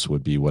Daily Dose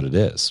would be what it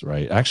is,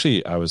 right?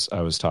 Actually, I was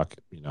talking,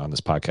 on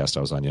this podcast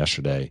I was on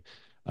yesterday.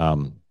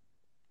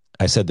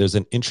 I said there's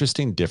an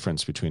interesting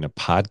difference between a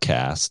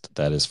podcast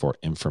that is for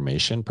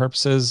information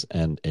purposes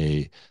and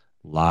a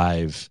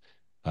live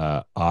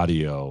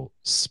audio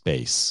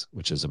space,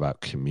 which is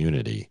about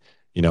community.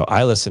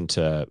 I listen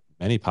to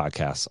many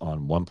podcasts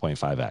on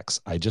 1.5x.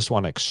 I just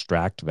want to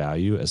extract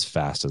value as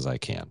fast as I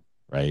can,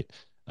 right?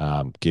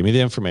 Give me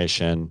the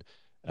information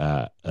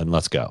and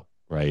let's go,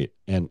 right?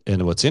 And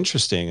what's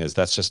interesting is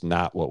that's just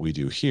not what we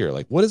do here.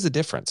 Like, what is the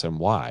difference and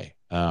why?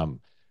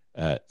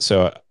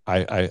 So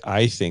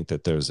I think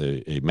that there's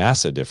a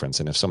massive difference.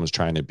 And if someone's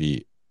trying to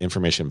be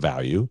information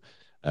value,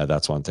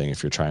 that's one thing.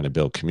 If you're trying to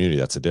build community,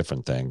 that's a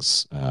different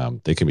things.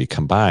 They can be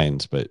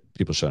combined, but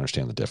people should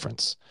understand the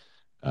difference.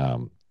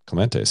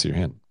 Clemente, I see your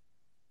hand.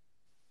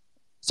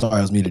 Sorry,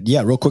 I was muted.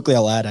 Yeah, real quickly,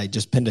 I'll add, I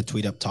just pinned a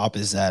tweet up top,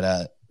 is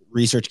that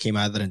research came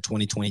out that in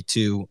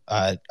 2022,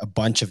 a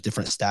bunch of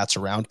different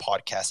stats around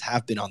podcasts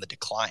have been on the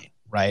decline,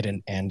 right?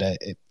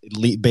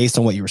 Based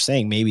on what you were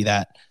saying, maybe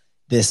that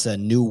this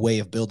new way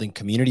of building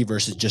community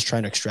versus just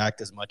trying to extract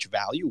as much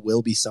value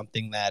will be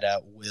something that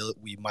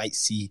we might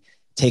see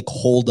take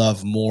hold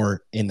of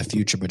more in the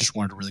future, but just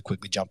wanted to really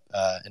quickly jump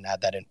and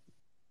add that in.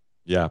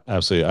 Yeah,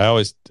 absolutely. I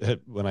always,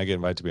 when I get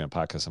invited to be on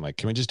podcasts, I'm like,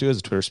 can we just do it as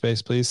a Twitter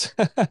space, please?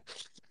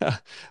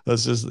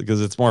 Let's just,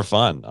 because it's more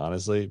fun,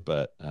 honestly,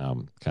 but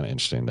kind of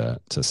interesting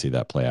to see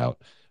that play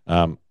out.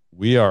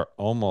 We are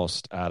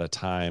almost out of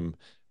time.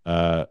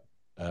 Why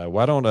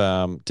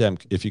don't, Dem,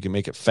 if you can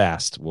make it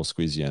fast, we'll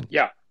squeeze you in.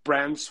 Yeah.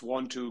 Brands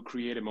want to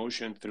create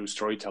emotion through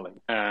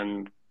storytelling,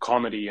 and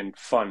comedy and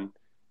fun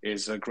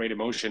is a great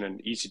emotion and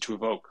easy to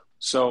evoke.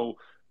 So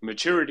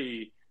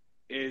maturity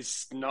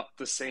is not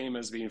the same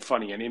as being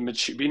funny, and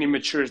being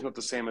immature is not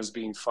the same as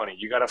being funny.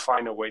 You got to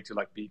find a way to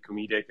be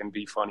comedic and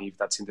be funny if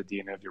that's in the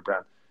DNA of your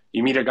brand.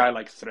 You meet a guy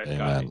like Thread Guy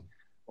Amen.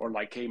 or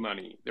like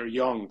K-Money. They're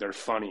young, they're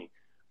funny,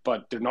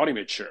 but they're not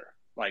immature.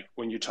 Like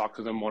when you talk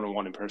to them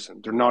one-on-one in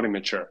person, they're not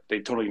immature. They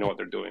totally know what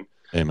they're doing.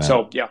 Amen.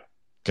 So yeah,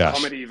 Gosh,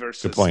 comedy good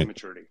versus point.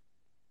 immaturity.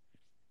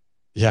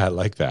 Yeah, I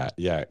like that.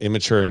 Yeah,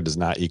 immature does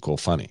not equal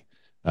funny.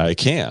 It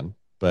can,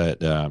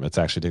 but it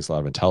actually takes a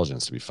lot of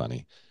intelligence to be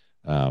funny.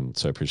 So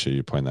I appreciate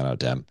you pointing that out,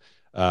 Dem.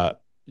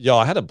 Y'all,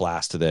 I had a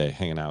blast today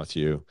hanging out with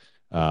you.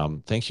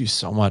 Thank you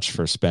so much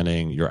for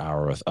spending your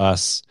hour with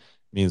us.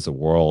 It means the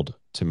world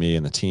to me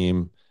and the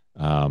team.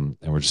 And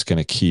we're just going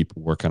to keep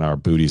working our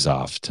booties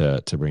off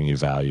to bring you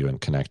value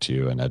and connect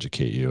you and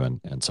educate you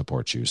and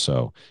support you.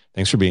 So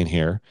thanks for being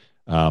here.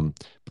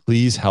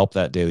 Please help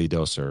that daily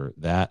doser.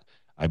 That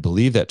I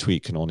believe that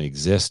tweet can only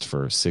exist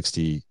for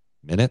 60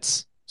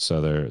 minutes.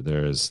 So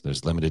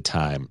there's limited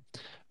time.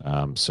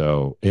 And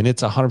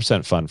it's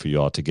 100% fun for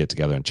you all to get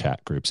together in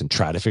chat groups and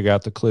try to figure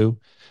out the clue.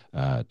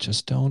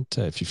 Just don't,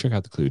 if you figure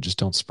out the clue, just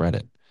don't spread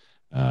it.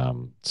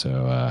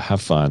 So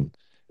have fun.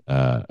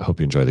 I hope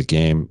you enjoy the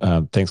game.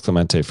 Thanks,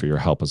 Clemente, for your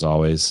help as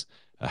always.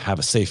 Have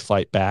a safe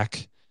flight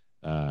back,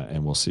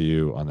 and we'll see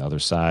you on the other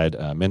side.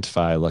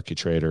 Mintify, Lucky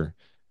Trader,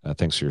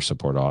 thanks for your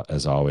support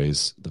as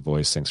always. The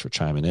Voice, thanks for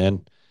chiming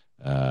in.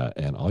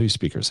 And all you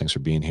speakers, thanks for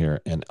being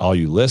here. And all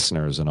you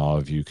listeners and all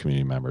of you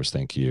community members,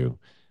 thank you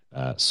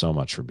so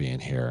much for being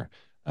here.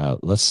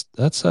 Let's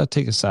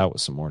take us out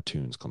with some more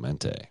tunes,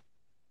 Clemente.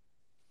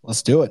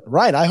 Let's do it.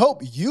 Ryan, I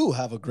hope you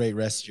have a great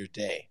rest of your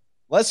day.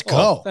 Let's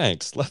go.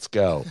 Thanks. Let's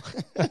go.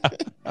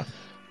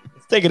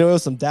 Let's take it away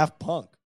with some Daft Punk.